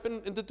break, snap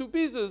into two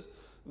pieces,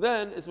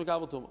 then it's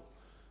mikabel tumah.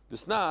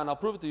 This nan, I'll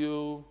prove it to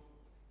you.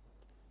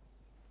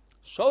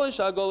 Shalish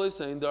Agol is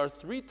saying there are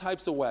 3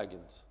 types of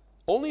wagons.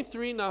 Only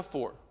 3, not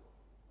 4.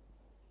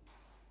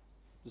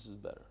 This is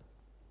better.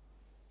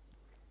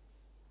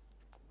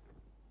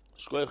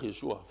 Shkoyach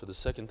Yeshua for the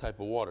second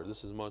type of water.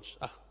 This is much.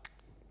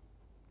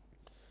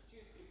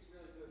 Cheesecake's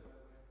really good, by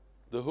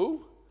the way. The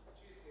who?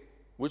 Cheesecake.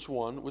 Which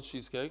one? Which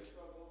cheesecake?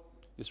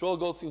 Yisrael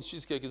Goldstein's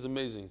cheesecake is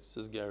amazing,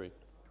 says Gary.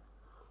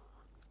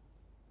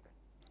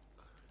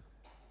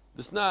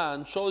 This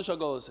nan, Shalish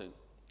Agol is saying,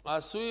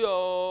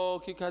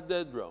 Asuyo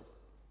kikadedro.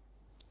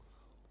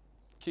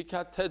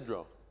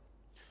 Kikatedro.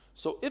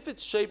 So if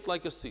it's shaped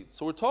like a seat,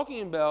 so we're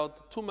talking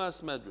about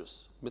tumas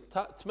medrus,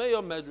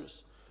 tmeya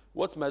medrus.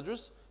 What's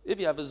medrus? If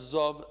you have a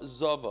zav,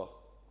 zava,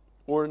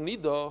 or a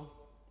nida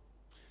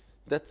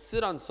that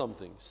sit on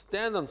something,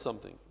 stand on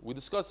something. We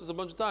discussed this a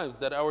bunch of times,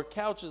 that our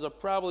couches are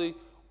probably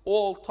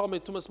all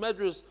tummy tumas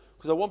medrus,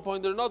 because at one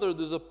point or another,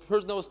 there's a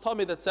person that was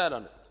tummy that sat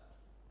on it.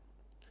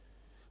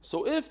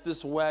 So if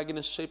this wagon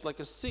is shaped like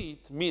a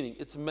seat, meaning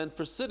it's meant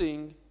for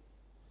sitting,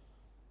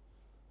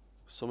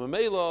 so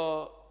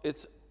Mamela,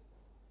 it's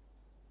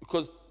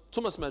because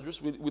Tumas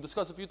Medrash, we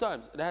discussed a few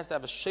times, it has to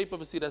have a shape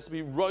of a seat, it has to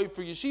be right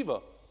for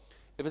yeshiva.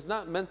 If it's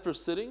not meant for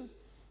sitting,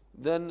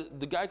 then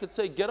the guy could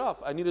say, get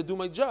up, I need to do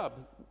my job.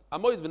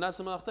 If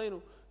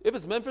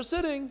it's meant for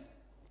sitting,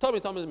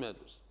 Tumas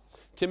Medrash.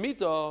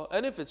 Kemita,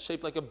 and if it's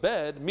shaped like a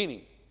bed,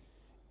 meaning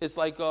it's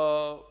like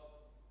a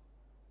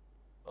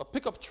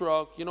pickup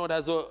truck, it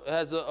has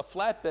a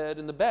flatbed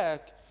in the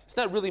back, it's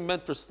not really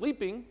meant for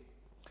sleeping,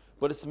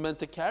 but it's meant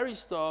to carry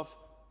stuff.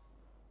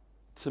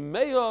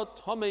 Tmeya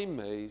Tomei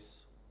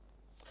Meis.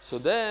 So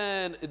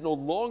then it no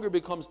longer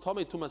becomes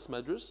Tomei Tumas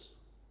Medrus,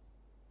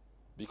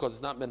 because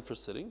it's not meant for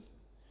sitting.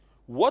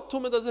 What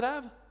Tumah does it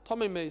have?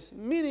 Tomei Meis,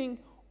 meaning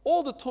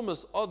all the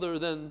Tumas other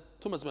than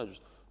Tumas Medrus.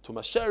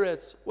 Tumas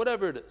Sheretz,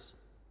 whatever it is.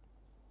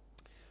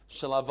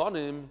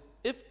 Shalavanim,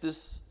 if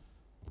this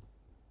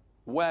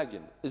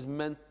wagon is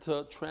meant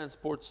to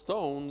transport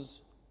stones,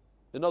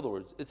 in other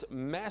words, it's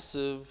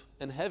massive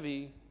and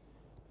heavy,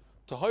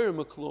 to hire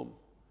maklum,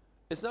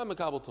 it's not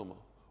mikabel tumah.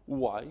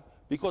 Why?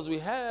 Because we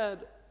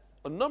had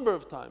a number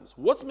of times.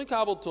 What's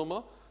mikabel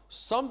tumah?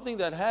 Something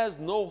that has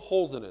no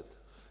holes in it.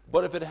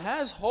 But if it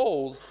has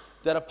holes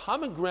that a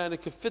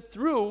pomegranate could fit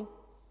through,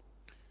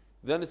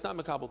 then it's not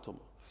mikabel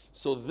tumah.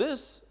 So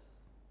this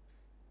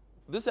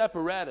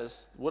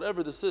apparatus,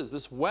 whatever this is,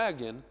 this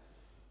wagon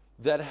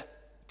that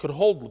could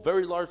hold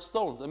very large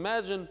stones.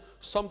 Imagine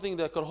something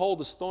that could hold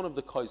the stone of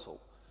the kaisel.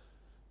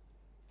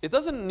 It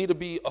doesn't need to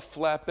be a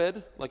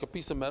flatbed, like a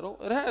piece of metal.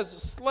 It has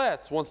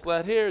slats. One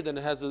slat here, then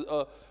it has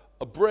a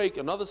break,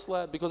 another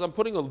slat, because I'm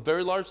putting a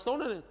very large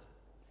stone in it.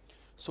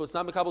 So it's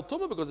not mikabel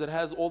tumah because it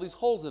has all these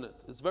holes in it.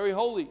 It's very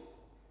holy.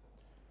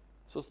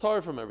 So it's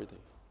tar from everything.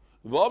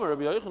 However,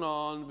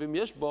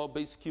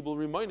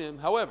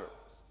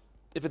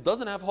 if it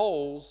doesn't have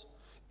holes,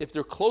 if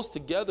they're close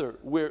together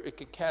where it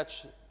could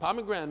catch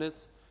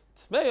pomegranates,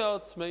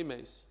 tmei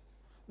meis,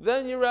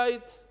 then you're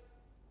right,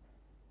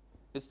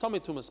 it's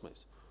tamei tumas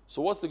meis.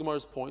 So what's the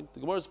Gemara's point?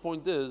 The Gemara's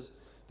point is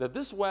that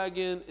this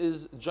wagon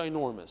is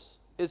ginormous.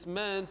 It's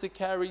meant to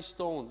carry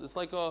stones. It's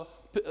like a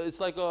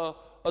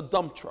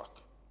dump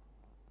truck.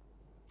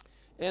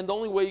 And the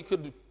only way you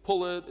could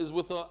pull it is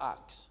with an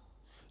ox.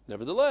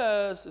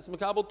 Nevertheless, it's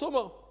mikabel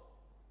tumah.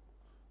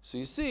 So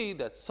you see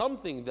that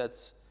something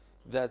that's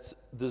that's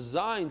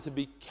designed to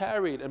be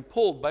carried and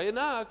pulled by an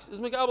ox is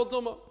Megabal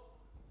Tuma.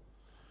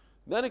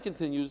 Then it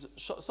continues.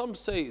 Some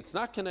say it's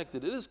not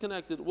connected. It is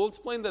connected. We'll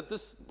explain that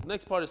this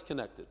next part is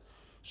connected.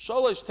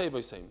 Shalosh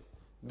Tevasim.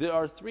 There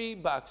are 3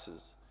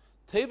 boxes.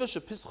 Teva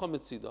shepischa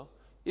mitzida.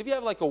 If you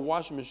have like a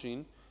washing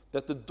machine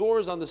that the door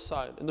is on the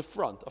side, in the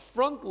front, a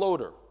front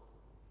loader.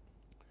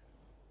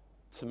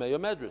 Tmeya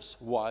medris.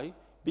 Why?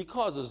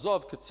 Because a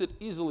zav could sit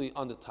easily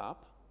on the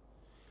top,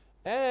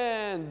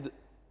 and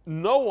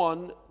no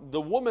one, the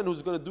woman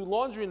who's going to do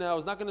laundry now,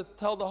 is not going to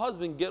tell the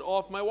husband, get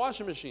off my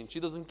washing machine. She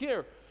doesn't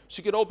care.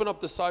 She could open up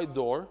the side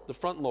door, the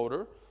front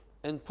loader,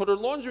 and put her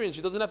laundry in.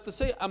 She doesn't have to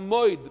say,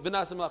 Amoid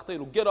v'nasim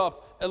lachteinu, get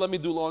up and let me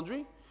do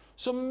laundry.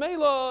 So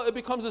mela, it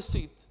becomes a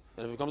seat.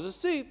 And if it becomes a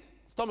seat,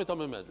 it's tamei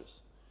medris.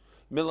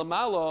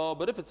 Milamala,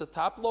 but if it's a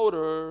top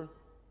loader,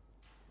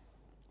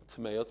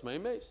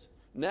 tmei mace.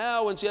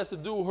 Now, when she has to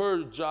do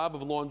her job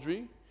of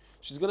laundry,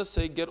 she's going to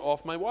say, get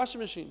off my washing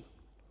machine.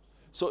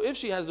 So if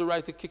she has the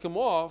right to kick him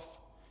off,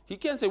 he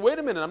can't say, wait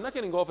a minute, I'm not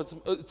getting off.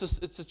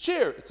 It's a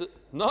chair.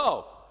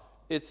 No.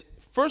 It's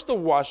first a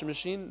washing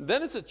machine,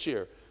 then it's a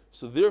chair.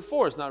 So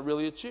therefore, it's not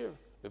really a chair.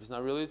 If it's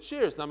not really a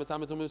chair, it's not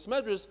metamei tumas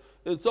medris,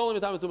 it's only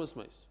metamei tumas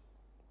mace.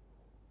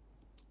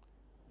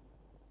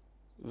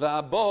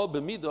 V'abba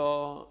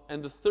b'mida,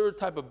 and the third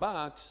type of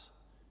box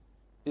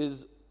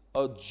is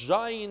a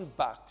giant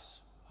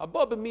box.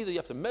 Abba b'mida, you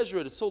have to measure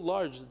it. It's so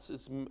large,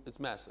 it's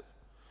massive.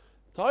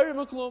 Tahir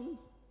maklum.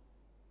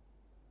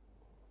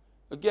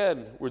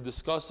 Again, we're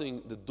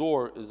discussing the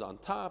door is on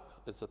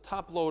top. It's a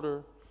top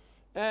loader,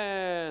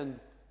 and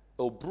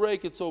it'll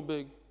break. It's so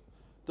big.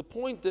 The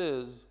point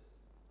is,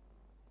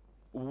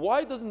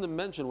 why doesn't it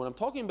mention when I'm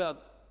talking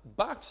about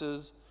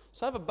boxes?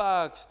 So I have a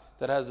box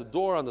that has a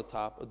door on the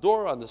top, a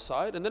door on the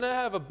side, and then I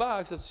have a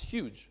box that's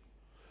huge.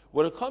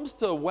 When it comes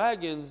to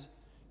wagons,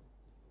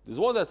 there's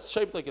one that's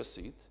shaped like a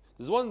seat,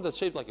 there's one that's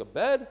shaped like a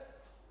bed,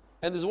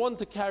 and there's one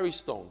to carry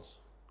stones.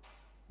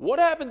 What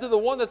happened to the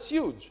one that's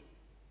huge?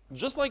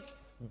 Just like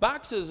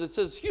boxes, it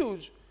says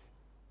huge.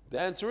 The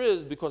answer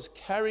is because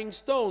carrying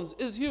stones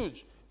is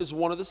huge. It's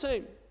one of the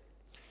same.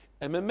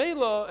 And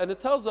memela, and it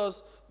tells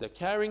us that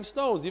carrying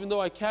stones, even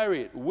though I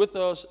carry it with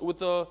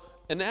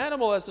an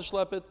animal has to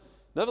schlep it,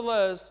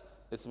 nevertheless,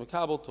 it's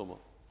mekabel tuma.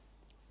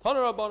 Tana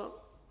Rabbanan.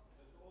 It's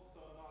also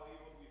not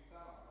able to be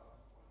sat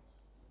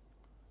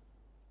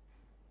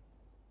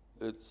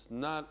on. It's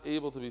not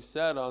able to be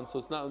sat on, so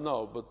it's not,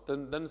 no, but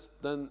then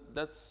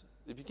that's,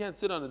 if you can't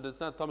sit on it, that's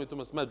not tamei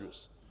tumas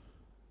medrus.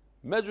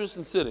 Medrus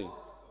and sitting.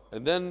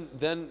 And then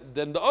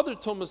the other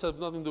tumas have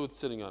nothing to do with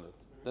sitting on it.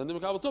 Then the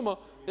mekabel tuma,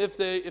 if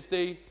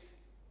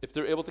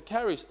they're able to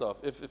carry stuff,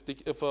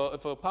 if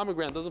a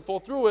pomegranate doesn't fall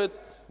through it,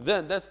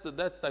 then that's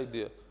the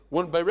idea.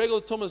 When by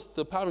regular tumas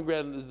the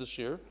pomegranate is the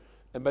shear,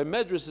 and by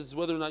medrus it's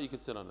whether or not you can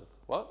sit on it.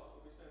 What?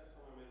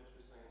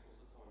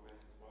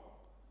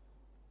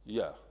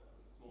 Yeah.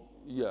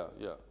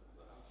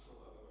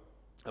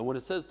 And when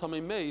it says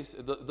tamei mace,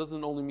 it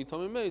doesn't only mean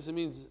tamei mace, it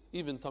means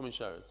even tamei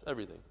sharetz,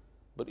 everything.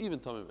 But even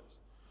tamei mace.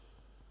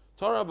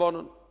 Tar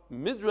Rabbanan,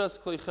 midras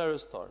klei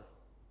cheres tar.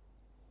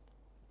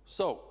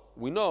 So,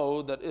 we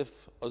know that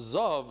if a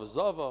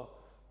zava,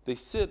 they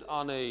sit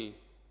on a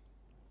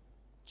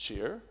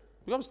chair,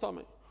 it becomes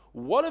tamei.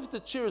 What if the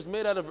chair is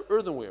made out of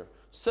earthenware?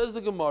 Says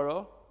the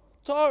Gemara,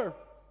 tar.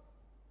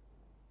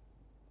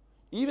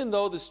 Even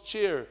though this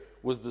chair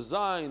was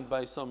designed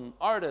by some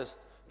artist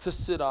to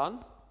sit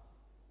on,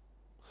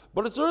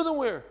 but it's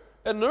earthenware,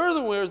 and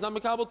earthenware is not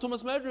mekabel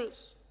tumas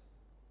medrus.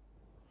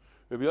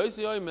 Rabbi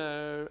Yossi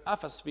Omer,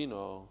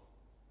 afasvino.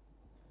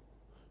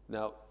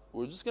 Now,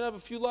 we're just going to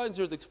have a few lines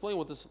here to explain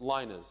what this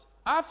line is.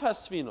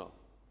 Afasvino.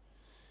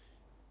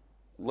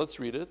 Let's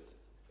read it.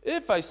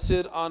 If I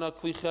sit on a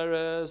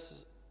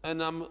klicheres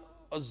and I'm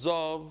a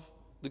zav,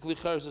 the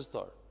klicheres is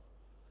tar.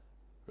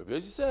 Rabbi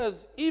Yossi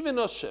says, even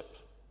a ship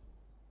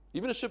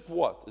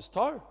what? Is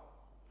tar?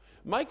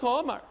 Mike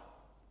Omar.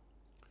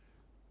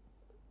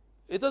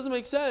 It doesn't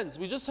make sense.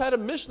 We just had a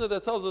Mishnah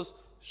that tells us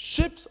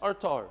ships are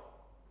tar.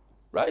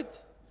 Right?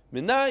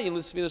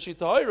 Ships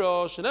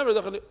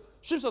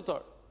are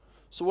tar.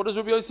 So what is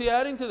Rabbi Yossi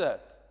adding to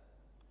that?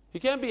 He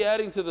can't be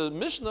adding to the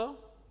Mishnah.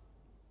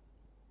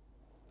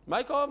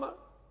 Mike Omar.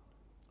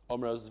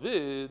 Omar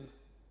Azvid.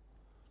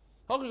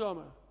 Hachig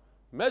Omar.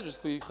 Medrus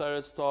kli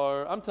cheres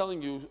tar. I'm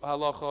telling you,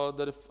 halacha,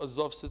 that if a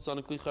zav sits on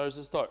a kli cheres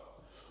is tar.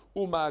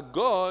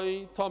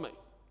 Umagoy tamei.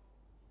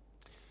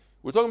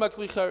 We're talking about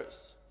kli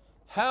cheres.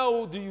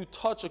 How do you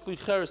touch a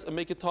kli cheres and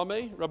make it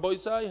tamei? Rabbi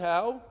Yisai,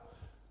 how?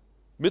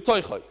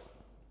 Mitoichai.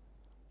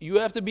 You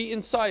have to be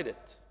inside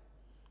it.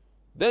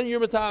 Then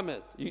you're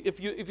metamet.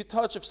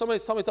 If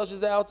somebody's tummy touches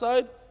the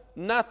outside,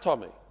 not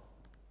tamei.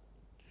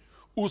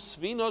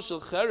 Usvino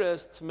shel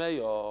cheres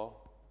tmeya.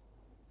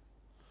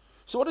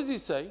 So what does he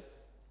say?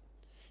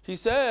 He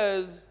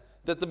says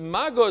that the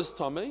mago is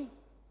tamei,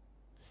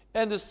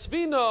 and the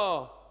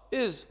svina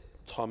is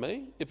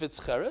tamei if it's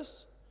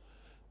cheres.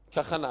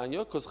 Kachananya,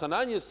 because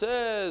Chananya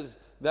says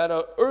that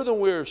an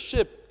earthenware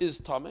ship is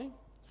tamei.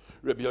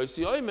 Rabbi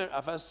Yossi Omer,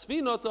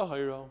 afasvina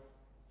tahira.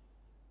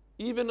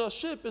 even a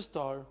ship is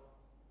tar.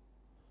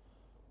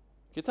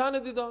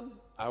 Ketana didan.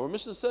 Our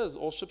Mishnah says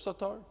all ships are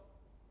tar.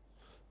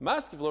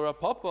 Maskiv l'ra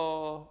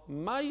papa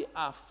my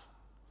af.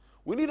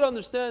 We need to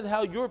understand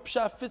how your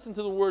pshat fits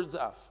into the words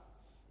af.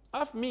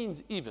 Af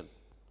means even.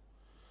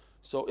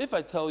 So if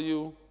I tell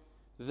you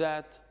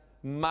that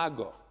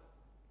maga,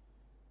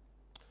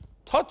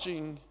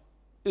 touching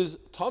is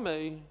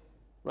tamei,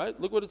 right?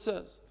 Look what it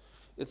says.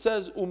 It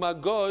says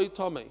umagoi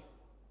tamei.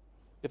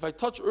 If I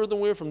touch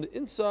earthenware from the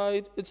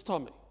inside, it's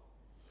tamei.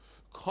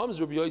 Comes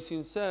Rabbi Yossi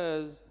and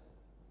says,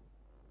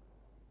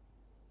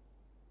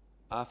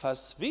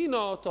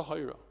 afasvina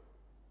tahira.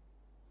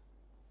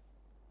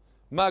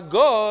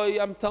 Magoi,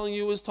 I'm telling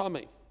you, is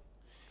tamei.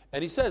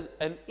 And he says,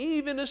 and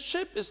even a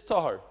ship is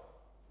tahar.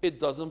 It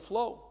doesn't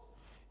flow.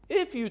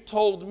 If you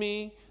told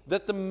me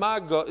that the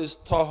maga is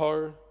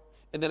tahar,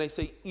 and then I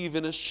say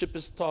even a ship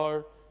is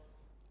tahar,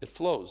 it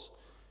flows.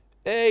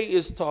 A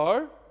is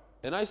tahar,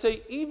 and I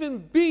say even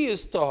B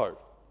is tahar.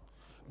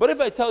 But if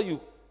I tell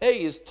you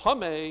A is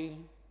tamei,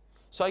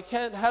 so I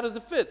can't, how does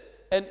it fit?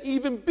 And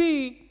even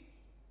B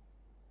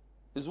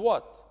is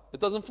what? It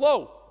doesn't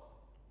flow.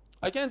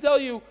 I can't tell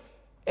you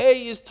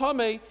A is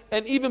tamei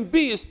and even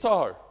B is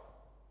tahar.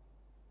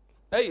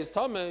 A is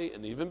tamei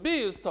and even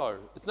B is tahar.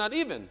 It's not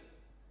even.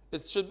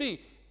 It should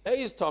be A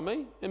is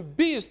tamei and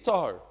B is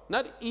tahar.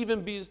 Not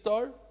even B is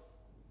tahar.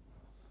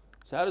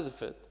 So how does it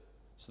fit?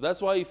 So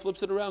that's why he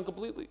flips it around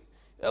completely.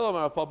 If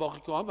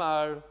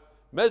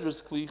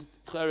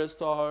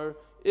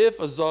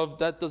a zav,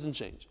 that doesn't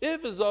change.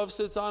 If a zav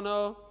sits on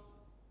a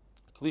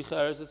kli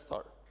cheres, it's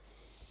tar.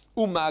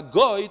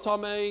 Umagoi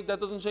tamei, that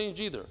doesn't change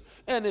either.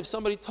 And if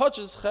somebody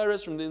touches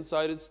cheres from the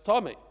inside, it's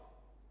tamei.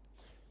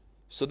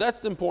 So that's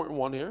the important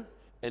one here.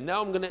 And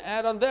now I'm going to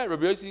add on that.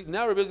 Rabbi Yossi is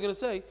going to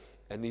say,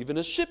 and even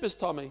a ship is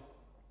tamei.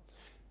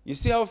 You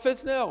see how it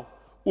fits now?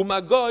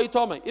 Umagoi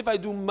tamei. If I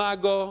do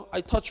maga,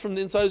 I touch from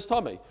the inside, it's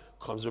tamei.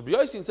 Comes Rabbi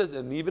Yossi and says,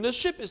 and even a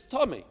ship is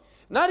tamei.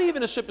 Not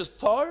even a ship is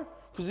tar,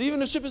 because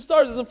even a ship is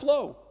tar, it doesn't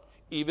flow.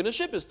 Even a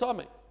ship is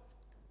tamei.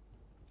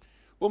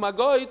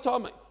 Umagoi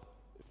tamei.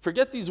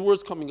 Forget these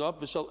words coming up.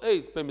 V'shal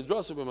eitz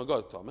b'midrasa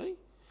b'magoi tamei.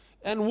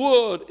 And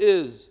wood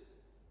is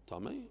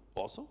tamei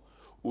also.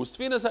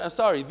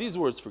 Sorry, these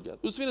words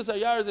forget. Usfinas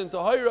hayardin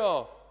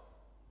tahira.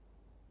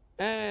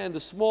 And the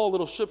small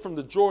little ship from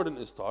the Jordan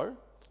is tar.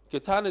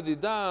 Ketana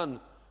didan.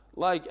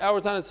 Like our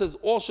Tana says,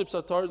 all ships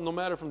are tar, no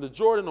matter from the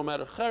Jordan, no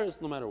matter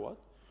cheres, no matter what.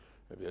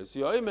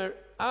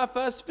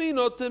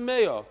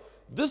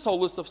 This whole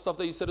list of stuff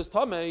that you said is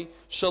tamei,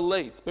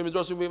 shalates,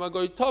 b'midrashim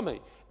b'magoi tamei,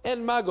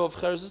 and mago of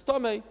cheres is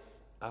tamei.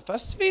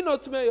 Afasfino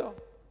tameya.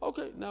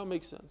 Okay, now it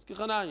makes sense.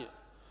 Kichananya.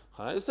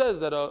 It says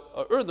that a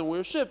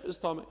earthenware ship is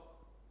tamei.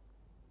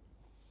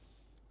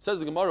 Says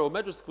the Gemara,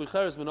 "Medras kli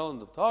cheres minol in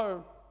the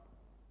tar."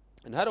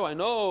 And how do I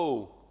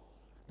know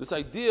this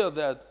idea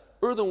that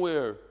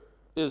earthenware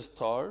is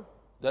tar?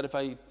 That if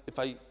I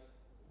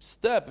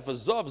step, if a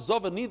zav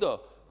anida,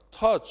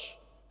 touch,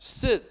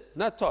 sit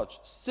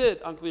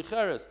on kli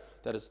cheres,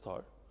 that is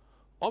tar.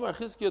 Omar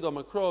Chizkiya da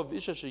makrov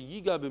isha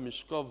sheyiga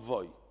b'mishkav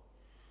voy.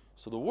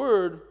 So the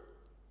word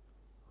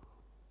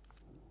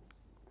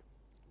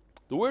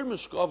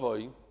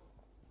mishkavoi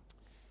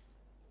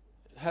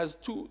has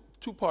two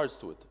parts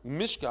to it.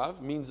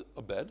 Mishkav means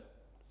a bed.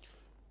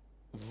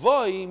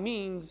 Voi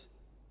means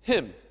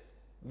him,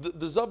 the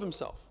Zav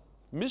himself.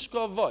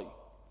 Mishkav Voi.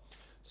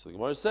 So the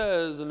Gemara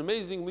says an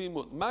amazing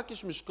limud.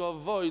 Makish Mishkav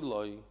Voi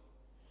loy.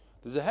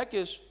 There's a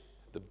hekish,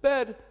 the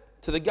bed,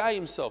 to the guy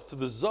himself, to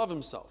the Zav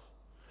himself.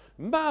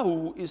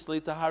 Mahu isle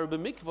tahar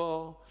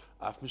b'mikvah.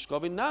 Af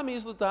Mishkav nami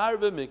isle tahar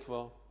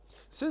b'mikvah.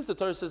 Since the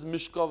Torah says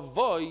Mishkav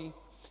Voi,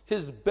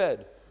 his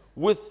bed,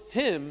 with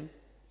him,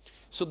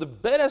 so the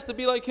bed has to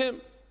be like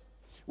him.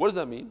 What does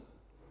that mean?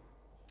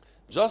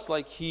 Just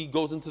like he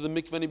goes into the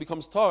mikveh and he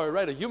becomes tar,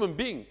 right? A human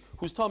being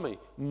who's tamei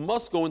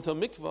must go into a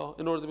mikveh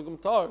in order to become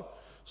tar.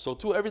 So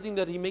too, everything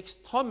that he makes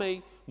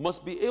tamei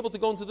must be able to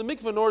go into the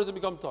mikveh in order to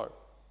become tar.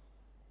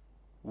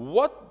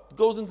 What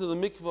goes into the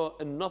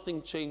mikveh and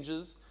nothing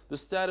changes? The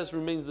status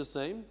remains the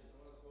same.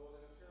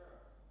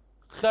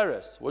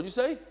 Cheres. What do you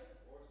say? Or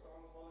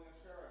someone's holding a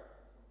sheretz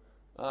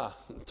or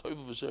something.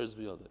 Toivu v'sheretz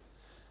b'yodeh.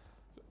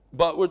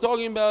 But we're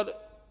talking about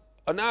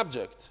an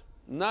object,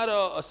 not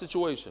a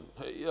situation.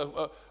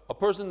 A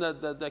person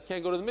that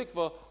can't go to the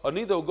mikveh, a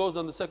nida who goes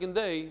on the second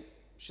day,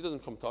 she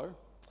doesn't come tar.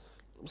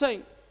 I'm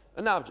saying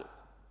an object.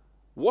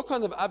 What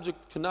kind of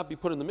object cannot be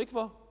put in the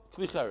mikveh?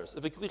 Kli cheres.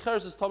 If a kli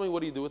cheres is tummy,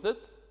 what do you do with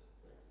it?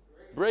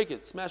 Break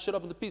it, smash it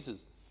up into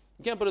pieces.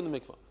 You can't put it in the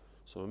mikveh.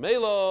 So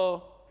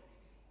Mela,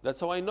 that's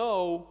how I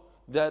know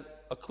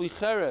that a kli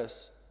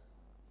cheres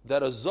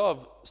that a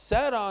zav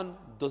sat on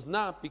does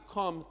not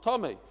become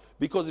tamei.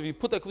 Because if you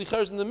put that kli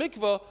cheres in the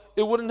mikveh,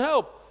 it wouldn't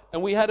help.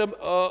 And we had a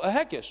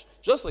hekesh,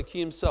 just like he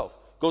himself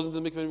goes into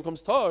the mikveh and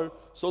becomes tar,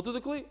 so to the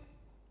kli.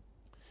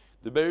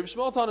 The Beri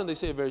B'Shmal Tanan, they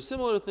say a very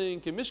similar thing.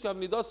 Ke mishkav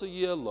nidasa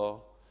yeh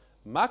lo,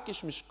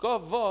 makish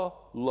mishkava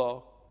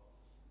lo.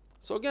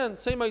 So again,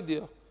 same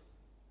idea.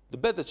 The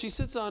bed that she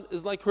sits on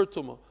is like her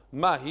tumah.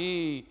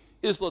 Mahi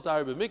Isla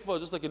tahar b'mikvah,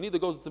 just like a nida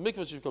goes into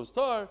mikvah, she becomes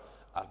tar.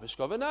 Av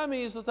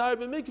mishkavanami isla tahar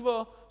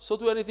b'mikvah. So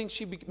too, anything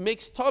she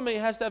makes tamei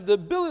has to have the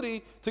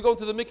ability to go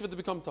into the mikvah to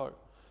become tar.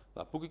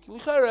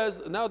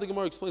 Now the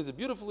Gemara explains it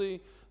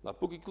beautifully.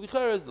 Lapuki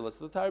klicheres, the less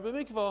the tar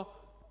b'mikvah.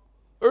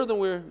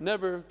 Earthenware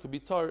never could be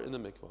tar in the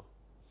mikvah.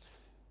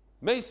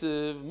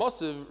 Mesiv,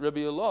 Mosiv,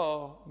 Rabbi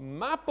Allah,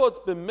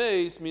 mapot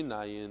b'meis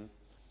minayin.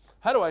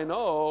 How do I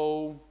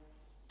know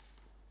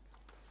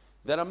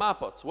that a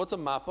mapot? What's a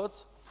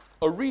mapot?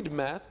 A reed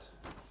mat.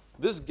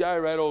 This guy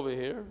right over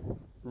here,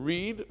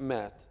 reed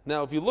mat.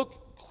 Now, if you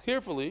look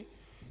carefully,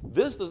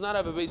 this does not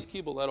have a base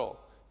kibble at all.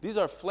 These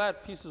are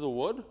flat pieces of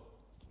wood.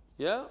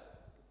 Yeah?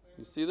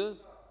 You see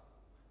this?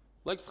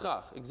 Like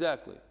schach,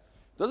 exactly.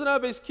 Doesn't have a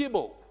base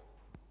kibble.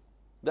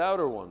 The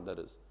outer one, that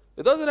is.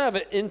 It doesn't have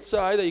an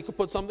inside that you could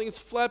put something. It's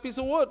a flat piece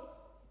of wood.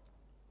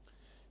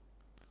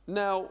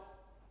 Now,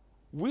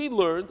 we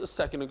learned a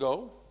second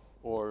ago,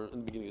 or in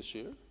the beginning of this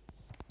year,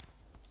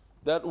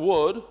 that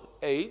wood,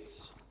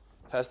 eights,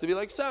 has to be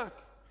like sack.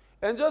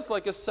 And just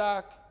like a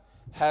sack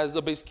has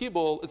a base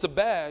kibble, it's a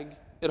bag,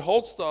 it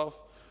holds stuff,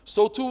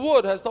 so too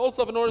wood has to hold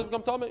stuff in order to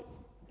become tamei.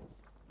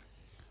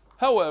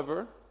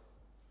 However,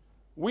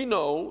 we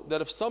know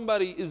that if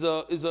somebody is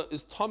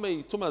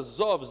tamei, tuma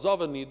zav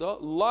anida,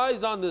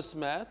 lies on this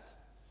mat,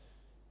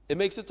 it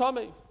makes it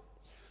tamei.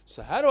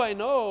 So how do I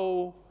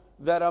know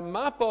that a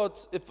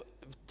mapot, if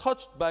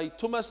touched by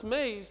tumas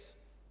meis,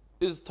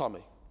 is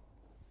tamei?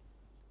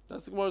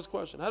 That's the Gemara's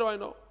question. How do I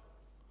know?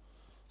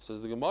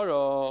 Says the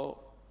Gemara,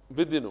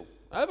 vidinu.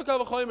 I have a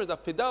kavachomer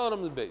daf pedal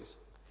on the base.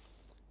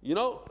 You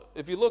know,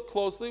 if you look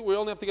closely, we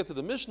only have to get to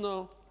the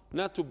Mishnah.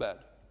 Not too bad.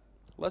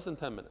 Less than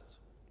 10 minutes.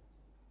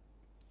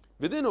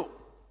 Vidinu.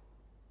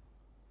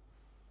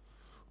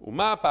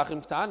 Uma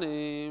pachim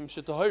ktanim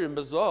shetahirim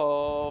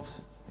bezov.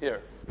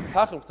 Here,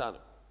 pachim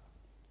ktanim.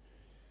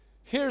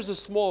 Here's a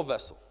small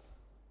vessel.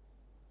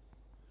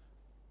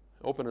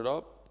 Open it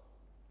up.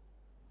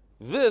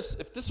 This,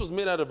 if this was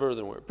made out of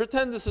earthenware,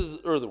 pretend this is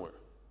earthenware.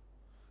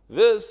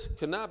 This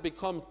cannot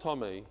become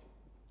tamei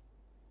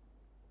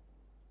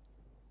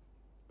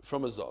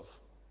from a zav.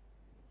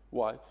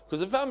 Why?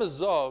 Because if I'm a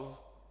zav,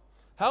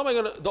 how am I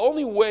going to, the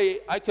only way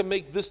I can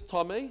make this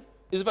tamei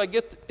is if I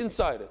get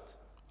inside it.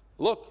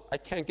 Look, I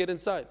can't get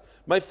inside.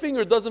 My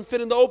finger doesn't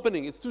fit in the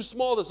opening. It's too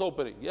small, this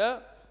opening. Yeah?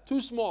 Too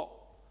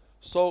small.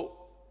 So,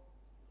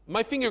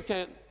 my finger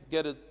can't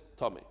get it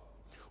tamei.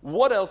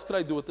 What else could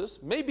I do with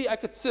this? Maybe I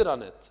could sit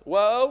on it.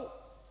 Well,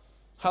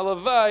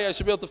 halavai, I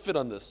should be able to fit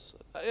on this.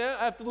 Yeah,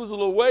 I have to lose a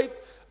little weight.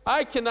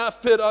 I cannot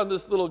fit on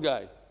this little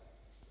guy.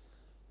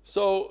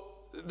 So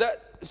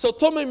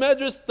Tomei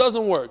Medris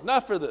doesn't work.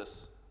 Not for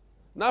this.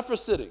 Not for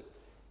sitting.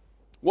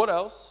 What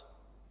else?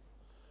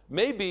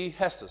 Maybe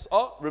Hesses.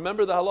 Oh,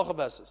 remember the halacha of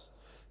Hesses.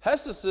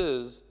 Hesses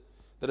is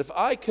that if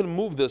I can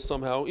move this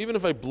somehow, even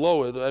if I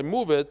blow it, I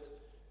move it,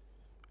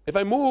 if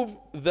I move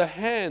the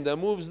hand that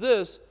moves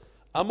this,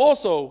 I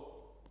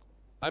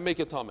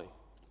make it tamei.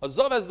 A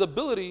zav has the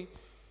ability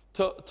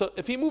to,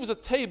 if he moves a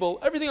table,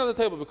 everything on the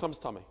table becomes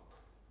tamei.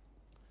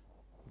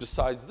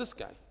 Besides this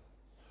guy.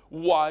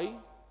 Why?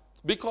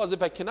 Because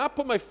if I cannot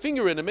put my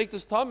finger in and make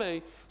this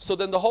tamei, so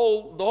then the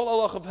whole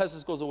halach of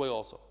Hesses goes away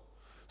also.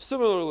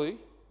 Similarly,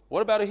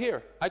 what about a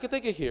here? I could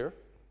take a here,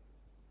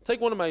 take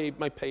one of my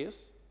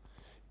payas,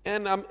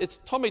 and it's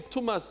tamei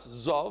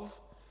tumas zav,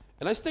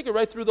 and I stick it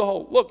right through the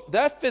hole. Look,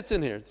 that fits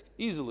in here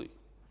easily.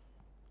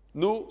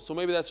 No, so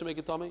maybe that should make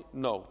it tamei?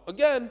 No.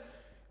 Again,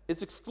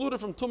 it's excluded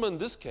from tuma in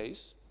this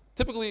case.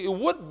 Typically, it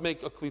would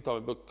make a kli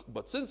tamei,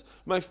 but since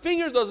my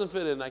finger doesn't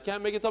fit in, I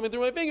can't make it tamei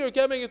through my finger, I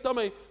can't make it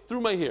tamei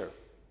through my hair.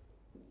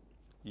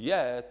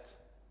 Yet,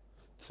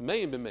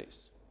 tmeim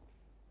b'meis.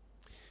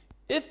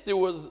 If there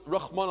was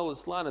Rahman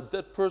al-Islam, a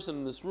dead person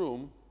in this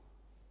room,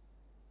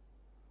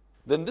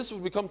 then this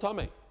would become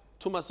tamei,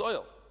 tumas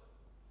oil.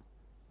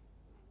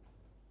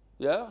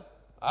 Yeah?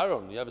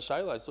 Aaron, you have a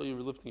shayla, I saw you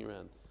were lifting your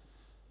hand.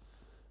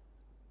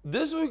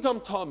 This will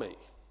become tamei.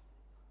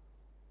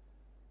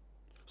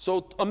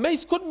 So a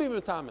mace couldn't be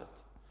metamet.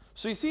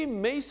 So you see,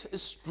 mace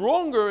is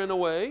stronger in a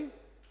way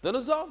than a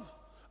zav.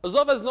 A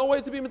zav has no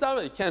way to be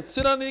metamet. He can't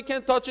sit on it, he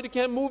can't touch it, he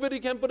can't move it, he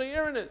can't put an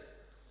ear in it.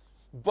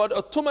 But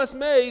a tumas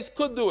mace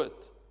could do it.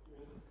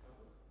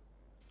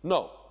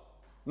 No,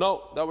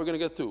 that we're going to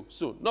get to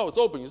soon. No, it's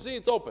open. You see,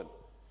 it's open.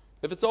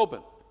 If it's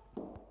open.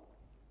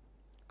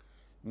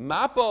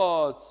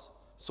 Mapots.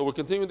 So we're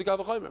continuing with the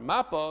kavachomer.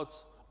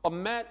 Mapots, a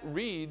mat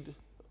reed.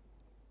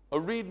 A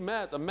reed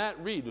mat, a mat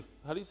reed.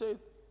 How do you say it?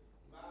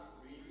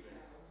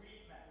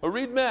 A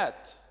reed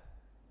mat.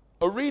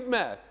 A reed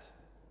mat.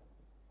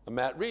 A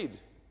mat reed.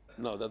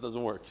 No, that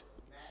doesn't work.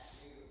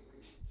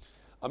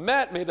 A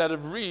mat made out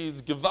of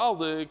reeds,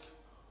 gewaldig,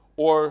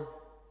 or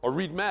a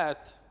reed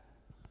mat.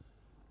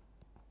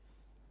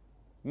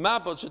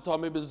 Mapot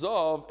shetame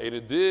bezov,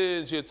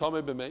 eredin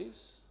shetame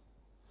b'meis.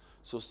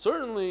 So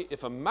certainly,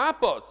 if a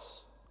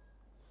mapot,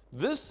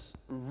 this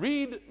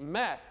reed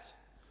mat,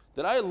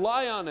 that I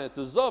lie on it,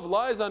 the zav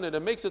lies on it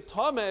and makes it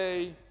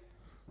tamei,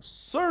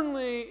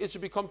 certainly it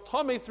should become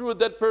tamei through a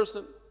dead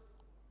person.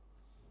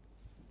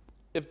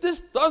 If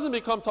this doesn't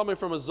become tummy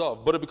from a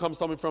zav, but it becomes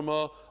tummy from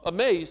a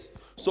mace,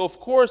 so of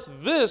course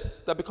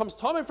this that becomes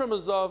tummy from a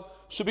zav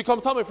should become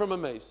tummy from a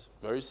mace.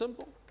 Very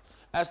simple.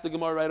 Ask the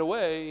Gemara right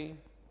away.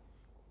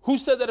 Who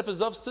said that if a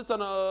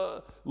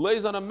zav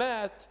lays on a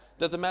mat,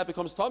 that the mat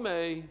becomes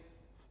tummy?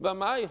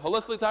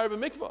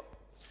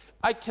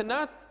 I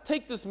cannot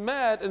take this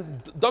mat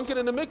and dunk it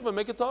in the mikvah,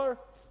 make it tar.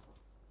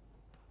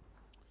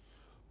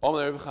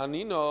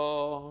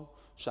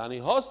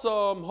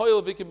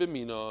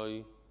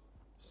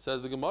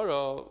 Says the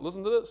Gemara,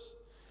 listen to this.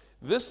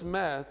 This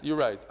mat, you're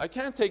right, I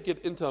can't take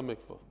it into a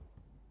mikvah.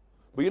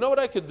 But you know what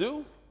I could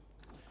do?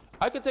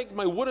 I could take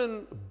my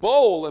wooden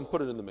bowl and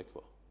put it in the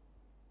mikvah.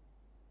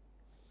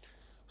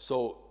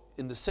 So,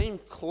 in the same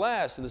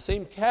class, in the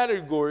same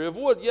category of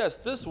wood, yes,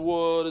 this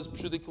wood is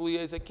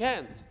pshudik, I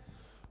can't.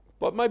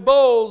 But my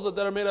bowls that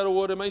are made out of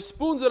wood and my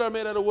spoons that are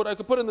made out of wood, I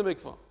could put in the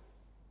mikvah.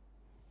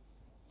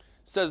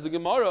 Says the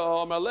Gemara,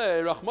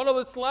 Amalei, Rahman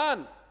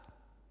al-Itzlan.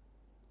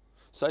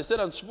 So I said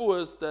on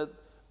Shavuos that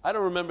I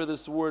don't remember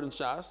this word in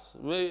Shas.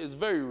 It's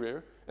very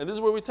rare. And this is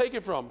where we take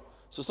it from.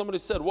 So somebody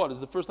said, what, is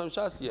the first time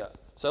Shas? Yeah.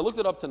 So I looked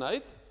it up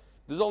tonight.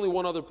 There's only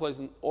one other place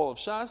in all of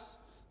Shas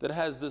that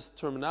has this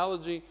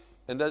terminology,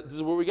 and this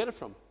is where we get it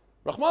from.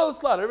 Rahman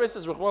al-Itzlan. Everybody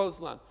says Rahman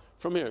al-Itzlan.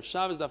 From here,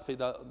 Shabbos Daf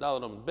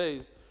Dalet Amud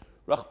Beis.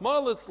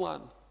 Rahman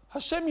al-Itzlan.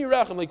 Hashem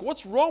Yirach. I'm like,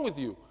 what's wrong with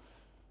you?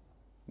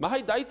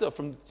 Mahai Daita,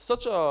 from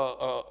such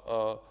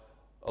a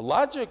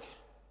logic,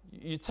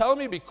 you tell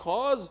me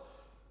because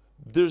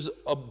there's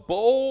a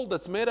bowl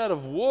that's made out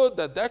of wood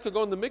that could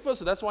go in the mikvah,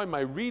 so that's why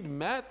my reed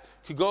mat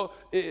could go,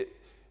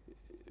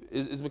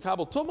 is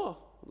Mikabel Tumah.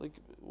 Like,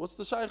 what's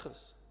the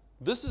shaykhs?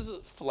 This is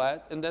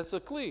flat and that's a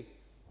kli.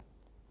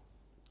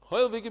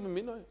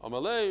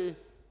 Amalei,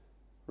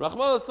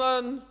 Rahman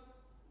al-Islan,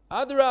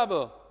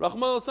 Adarabba,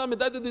 Rahman al-Islan,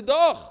 Medaita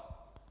Didoch.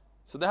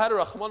 So they had a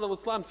Rahman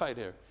al-Islan fight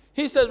here.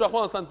 He says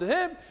Rahman al-Islan to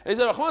him, and he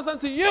said Rahman al-Islan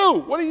to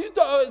you. What are you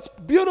doing? It's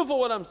beautiful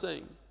what I'm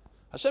saying.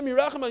 Hashem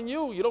Yirachem on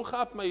you. You don't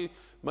chap my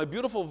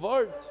beautiful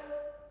vart.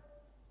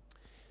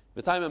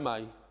 V'tayim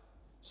emai.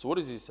 So what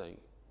is he saying?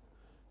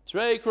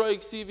 Trei kroik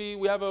sivi.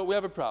 We have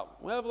a problem.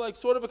 We have like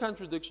sort of a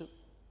contradiction.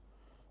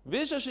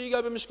 Visha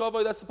sheyiga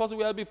b'mishkavai. That's the pasuk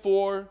we had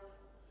before.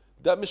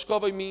 That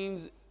mishkavai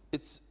means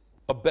it's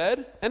a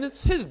bed and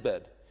it's his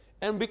bed.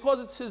 And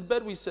because it's his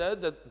bed, we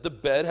said that the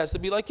bed has to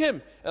be like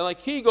him. And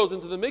like he goes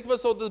into the mikvah,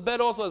 so the bed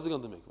also has to go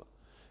into the mikvah.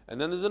 And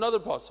then there's another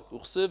pasuk.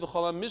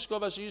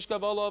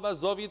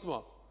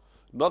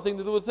 Nothing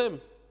to do with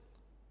him.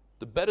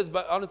 The bed is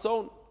on its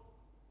own.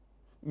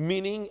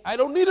 Meaning, I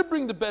don't need to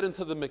bring the bed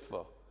into the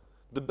mikvah.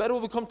 The bed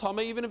will become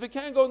tameh even if it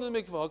can't go into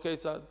the mikvah. Okay,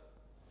 it's sad.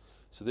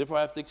 So therefore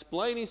I have to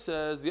explain, he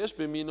says,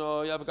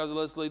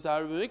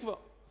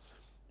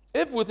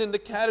 if within the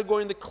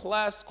category, in the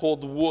class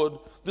called wood,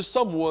 there's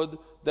some wood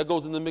that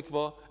goes in the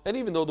mikvah, and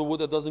even though the wood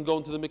that doesn't go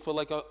into the mikvah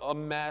like a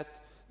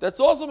mat, that's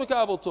also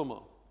mikabel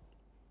tumah.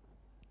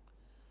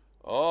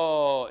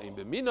 Oh,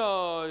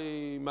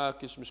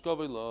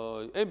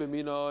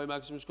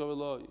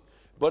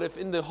 but if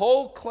in the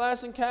whole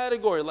class and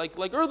category,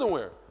 like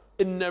earthenware,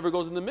 it never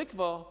goes in the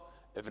mikvah,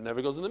 if it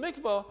never goes in the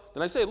mikvah,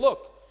 then I say,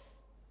 look,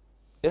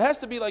 it has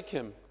to be like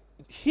him.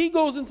 He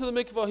goes into the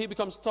mikvah, he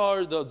becomes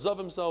tar, the zav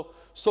himself,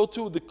 so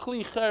too the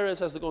kli cheres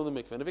has to go in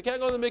the mikvah. And if it can't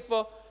go in the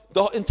mikvah,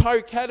 the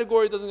entire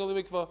category doesn't go in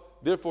the mikvah,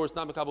 therefore it's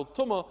not mikabel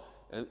tumah.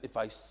 And if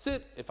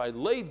I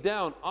lay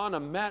down on a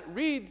mat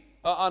reed,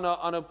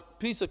 on a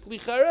piece of kli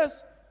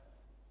cheres,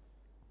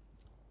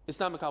 it's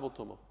not mikabel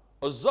tumah.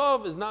 A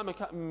zav is not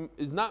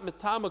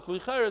metama kli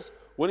cheres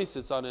when he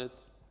sits on it.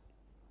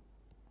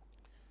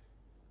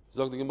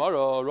 Zog the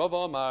Gemara, Rav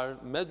Amar,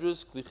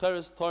 Medris kli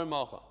cheres tar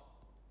malcha.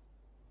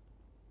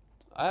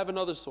 I have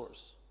another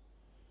source.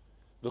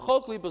 It says in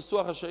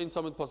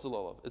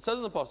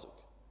the pasuk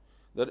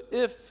that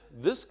if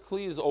this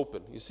kli is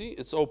open, you see,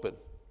 it's open,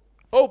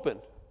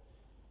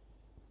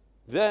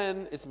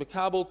 then it's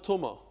mekabel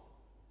tumah.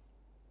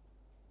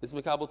 It's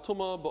mekabel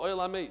tumah b'oil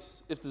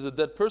hameis. If there's a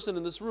dead person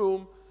in this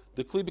room,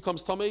 the kli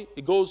becomes tamei.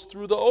 It goes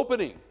through the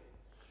opening.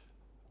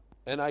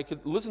 And I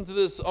could listen to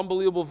this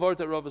unbelievable vart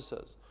that Rava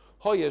says.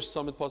 Hoyesh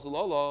samit pasal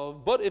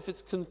olav. But if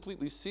it's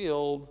completely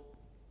sealed,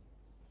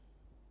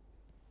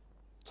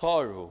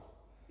 taru.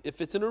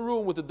 If it's in a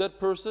room with a dead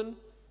person,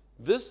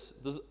 this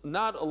does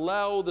not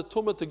allow the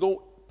tumah to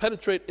go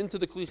penetrate into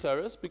the kli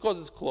cheres because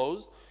it's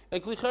closed,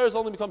 and kli cheres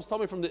only becomes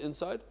tummy from the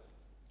inside.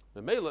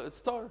 Memela, it's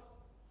tar.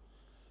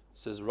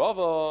 Says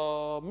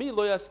Rava, mi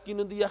lo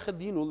yaskinu di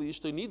yachadinu li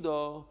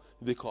ishtoinida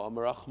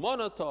v'ka'amar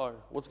achmana tar.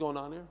 What's going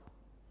on here?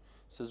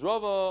 Says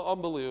Rava,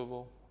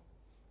 unbelievable.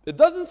 It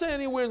doesn't say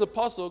anywhere in the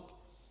pasuk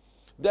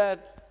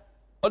that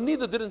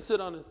Anida didn't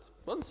sit on it.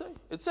 It doesn't say.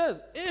 It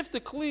says if the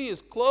kli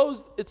is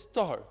closed, it's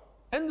tar.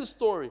 End the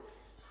story.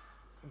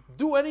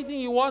 Do anything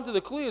you want to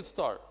the kli, it's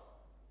tar.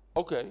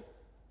 Okay.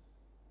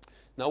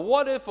 Now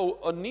what if a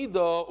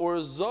nida or a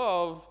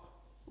zav,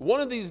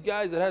 one of these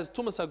guys that has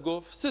tumas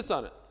haguf, sits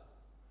on it?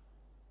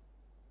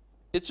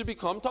 It should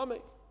become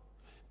tameh.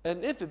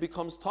 And if it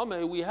becomes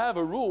tameh, we have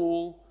a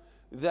rule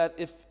that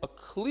if a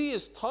kli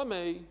is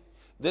tameh,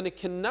 then it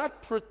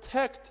cannot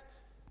protect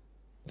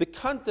the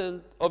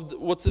content of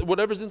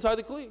whatever's inside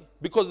the kli.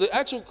 Because the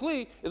actual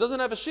kli, it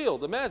doesn't have a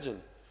shield.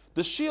 Imagine.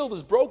 The shield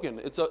is broken.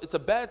 It's a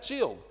bad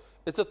shield.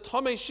 It's a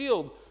tamei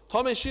shield.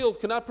 Tamei shield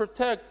cannot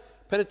protect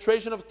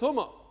penetration of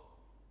tumah.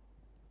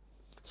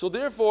 So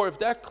therefore, if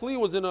that kli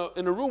was in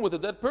a room with a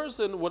dead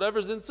person,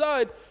 whatever's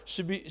inside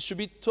should be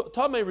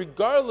tamei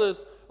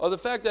regardless of the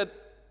fact that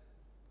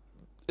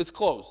it's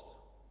closed.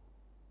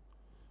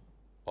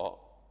 Oh.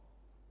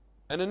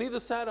 And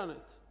Anida sat on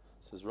it.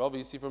 Says Rav,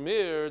 you see from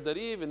here that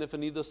even if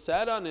Anida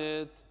sat on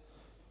it,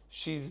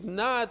 she's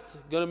not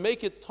going to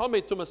make it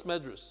tamei tumas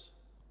medrus.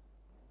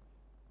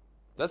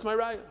 That's my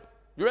raya.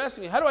 You're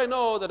asking me, how do I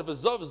know that if a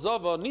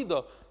zava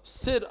nida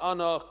sit on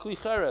a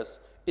kli cheres,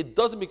 it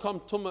doesn't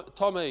become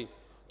tamei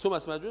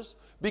tumas medrus?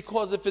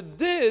 Because if it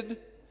did,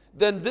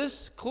 then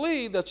this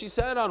kli that she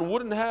sat on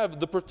wouldn't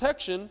have the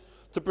protection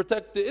to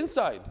protect the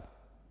inside,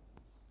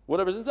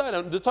 whatever's inside.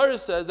 And the Torah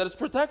says that it's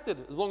protected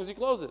as long as you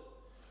close it.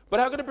 But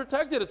how can it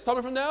protect it? It's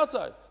tamei from the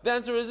outside. The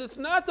answer is it's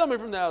not tamei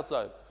from the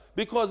outside,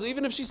 because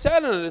even if she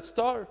sat on it, it's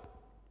tar.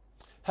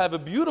 Have a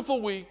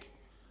beautiful week.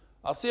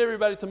 I'll see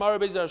everybody tomorrow,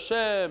 Be'ez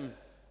Hashem,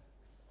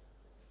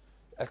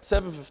 at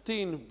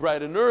 7:15,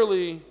 bright and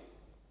early.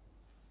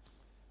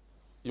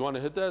 You want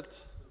to hit that?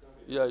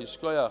 Yeah,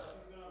 Yishkoyach.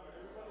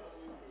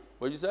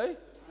 What did you say?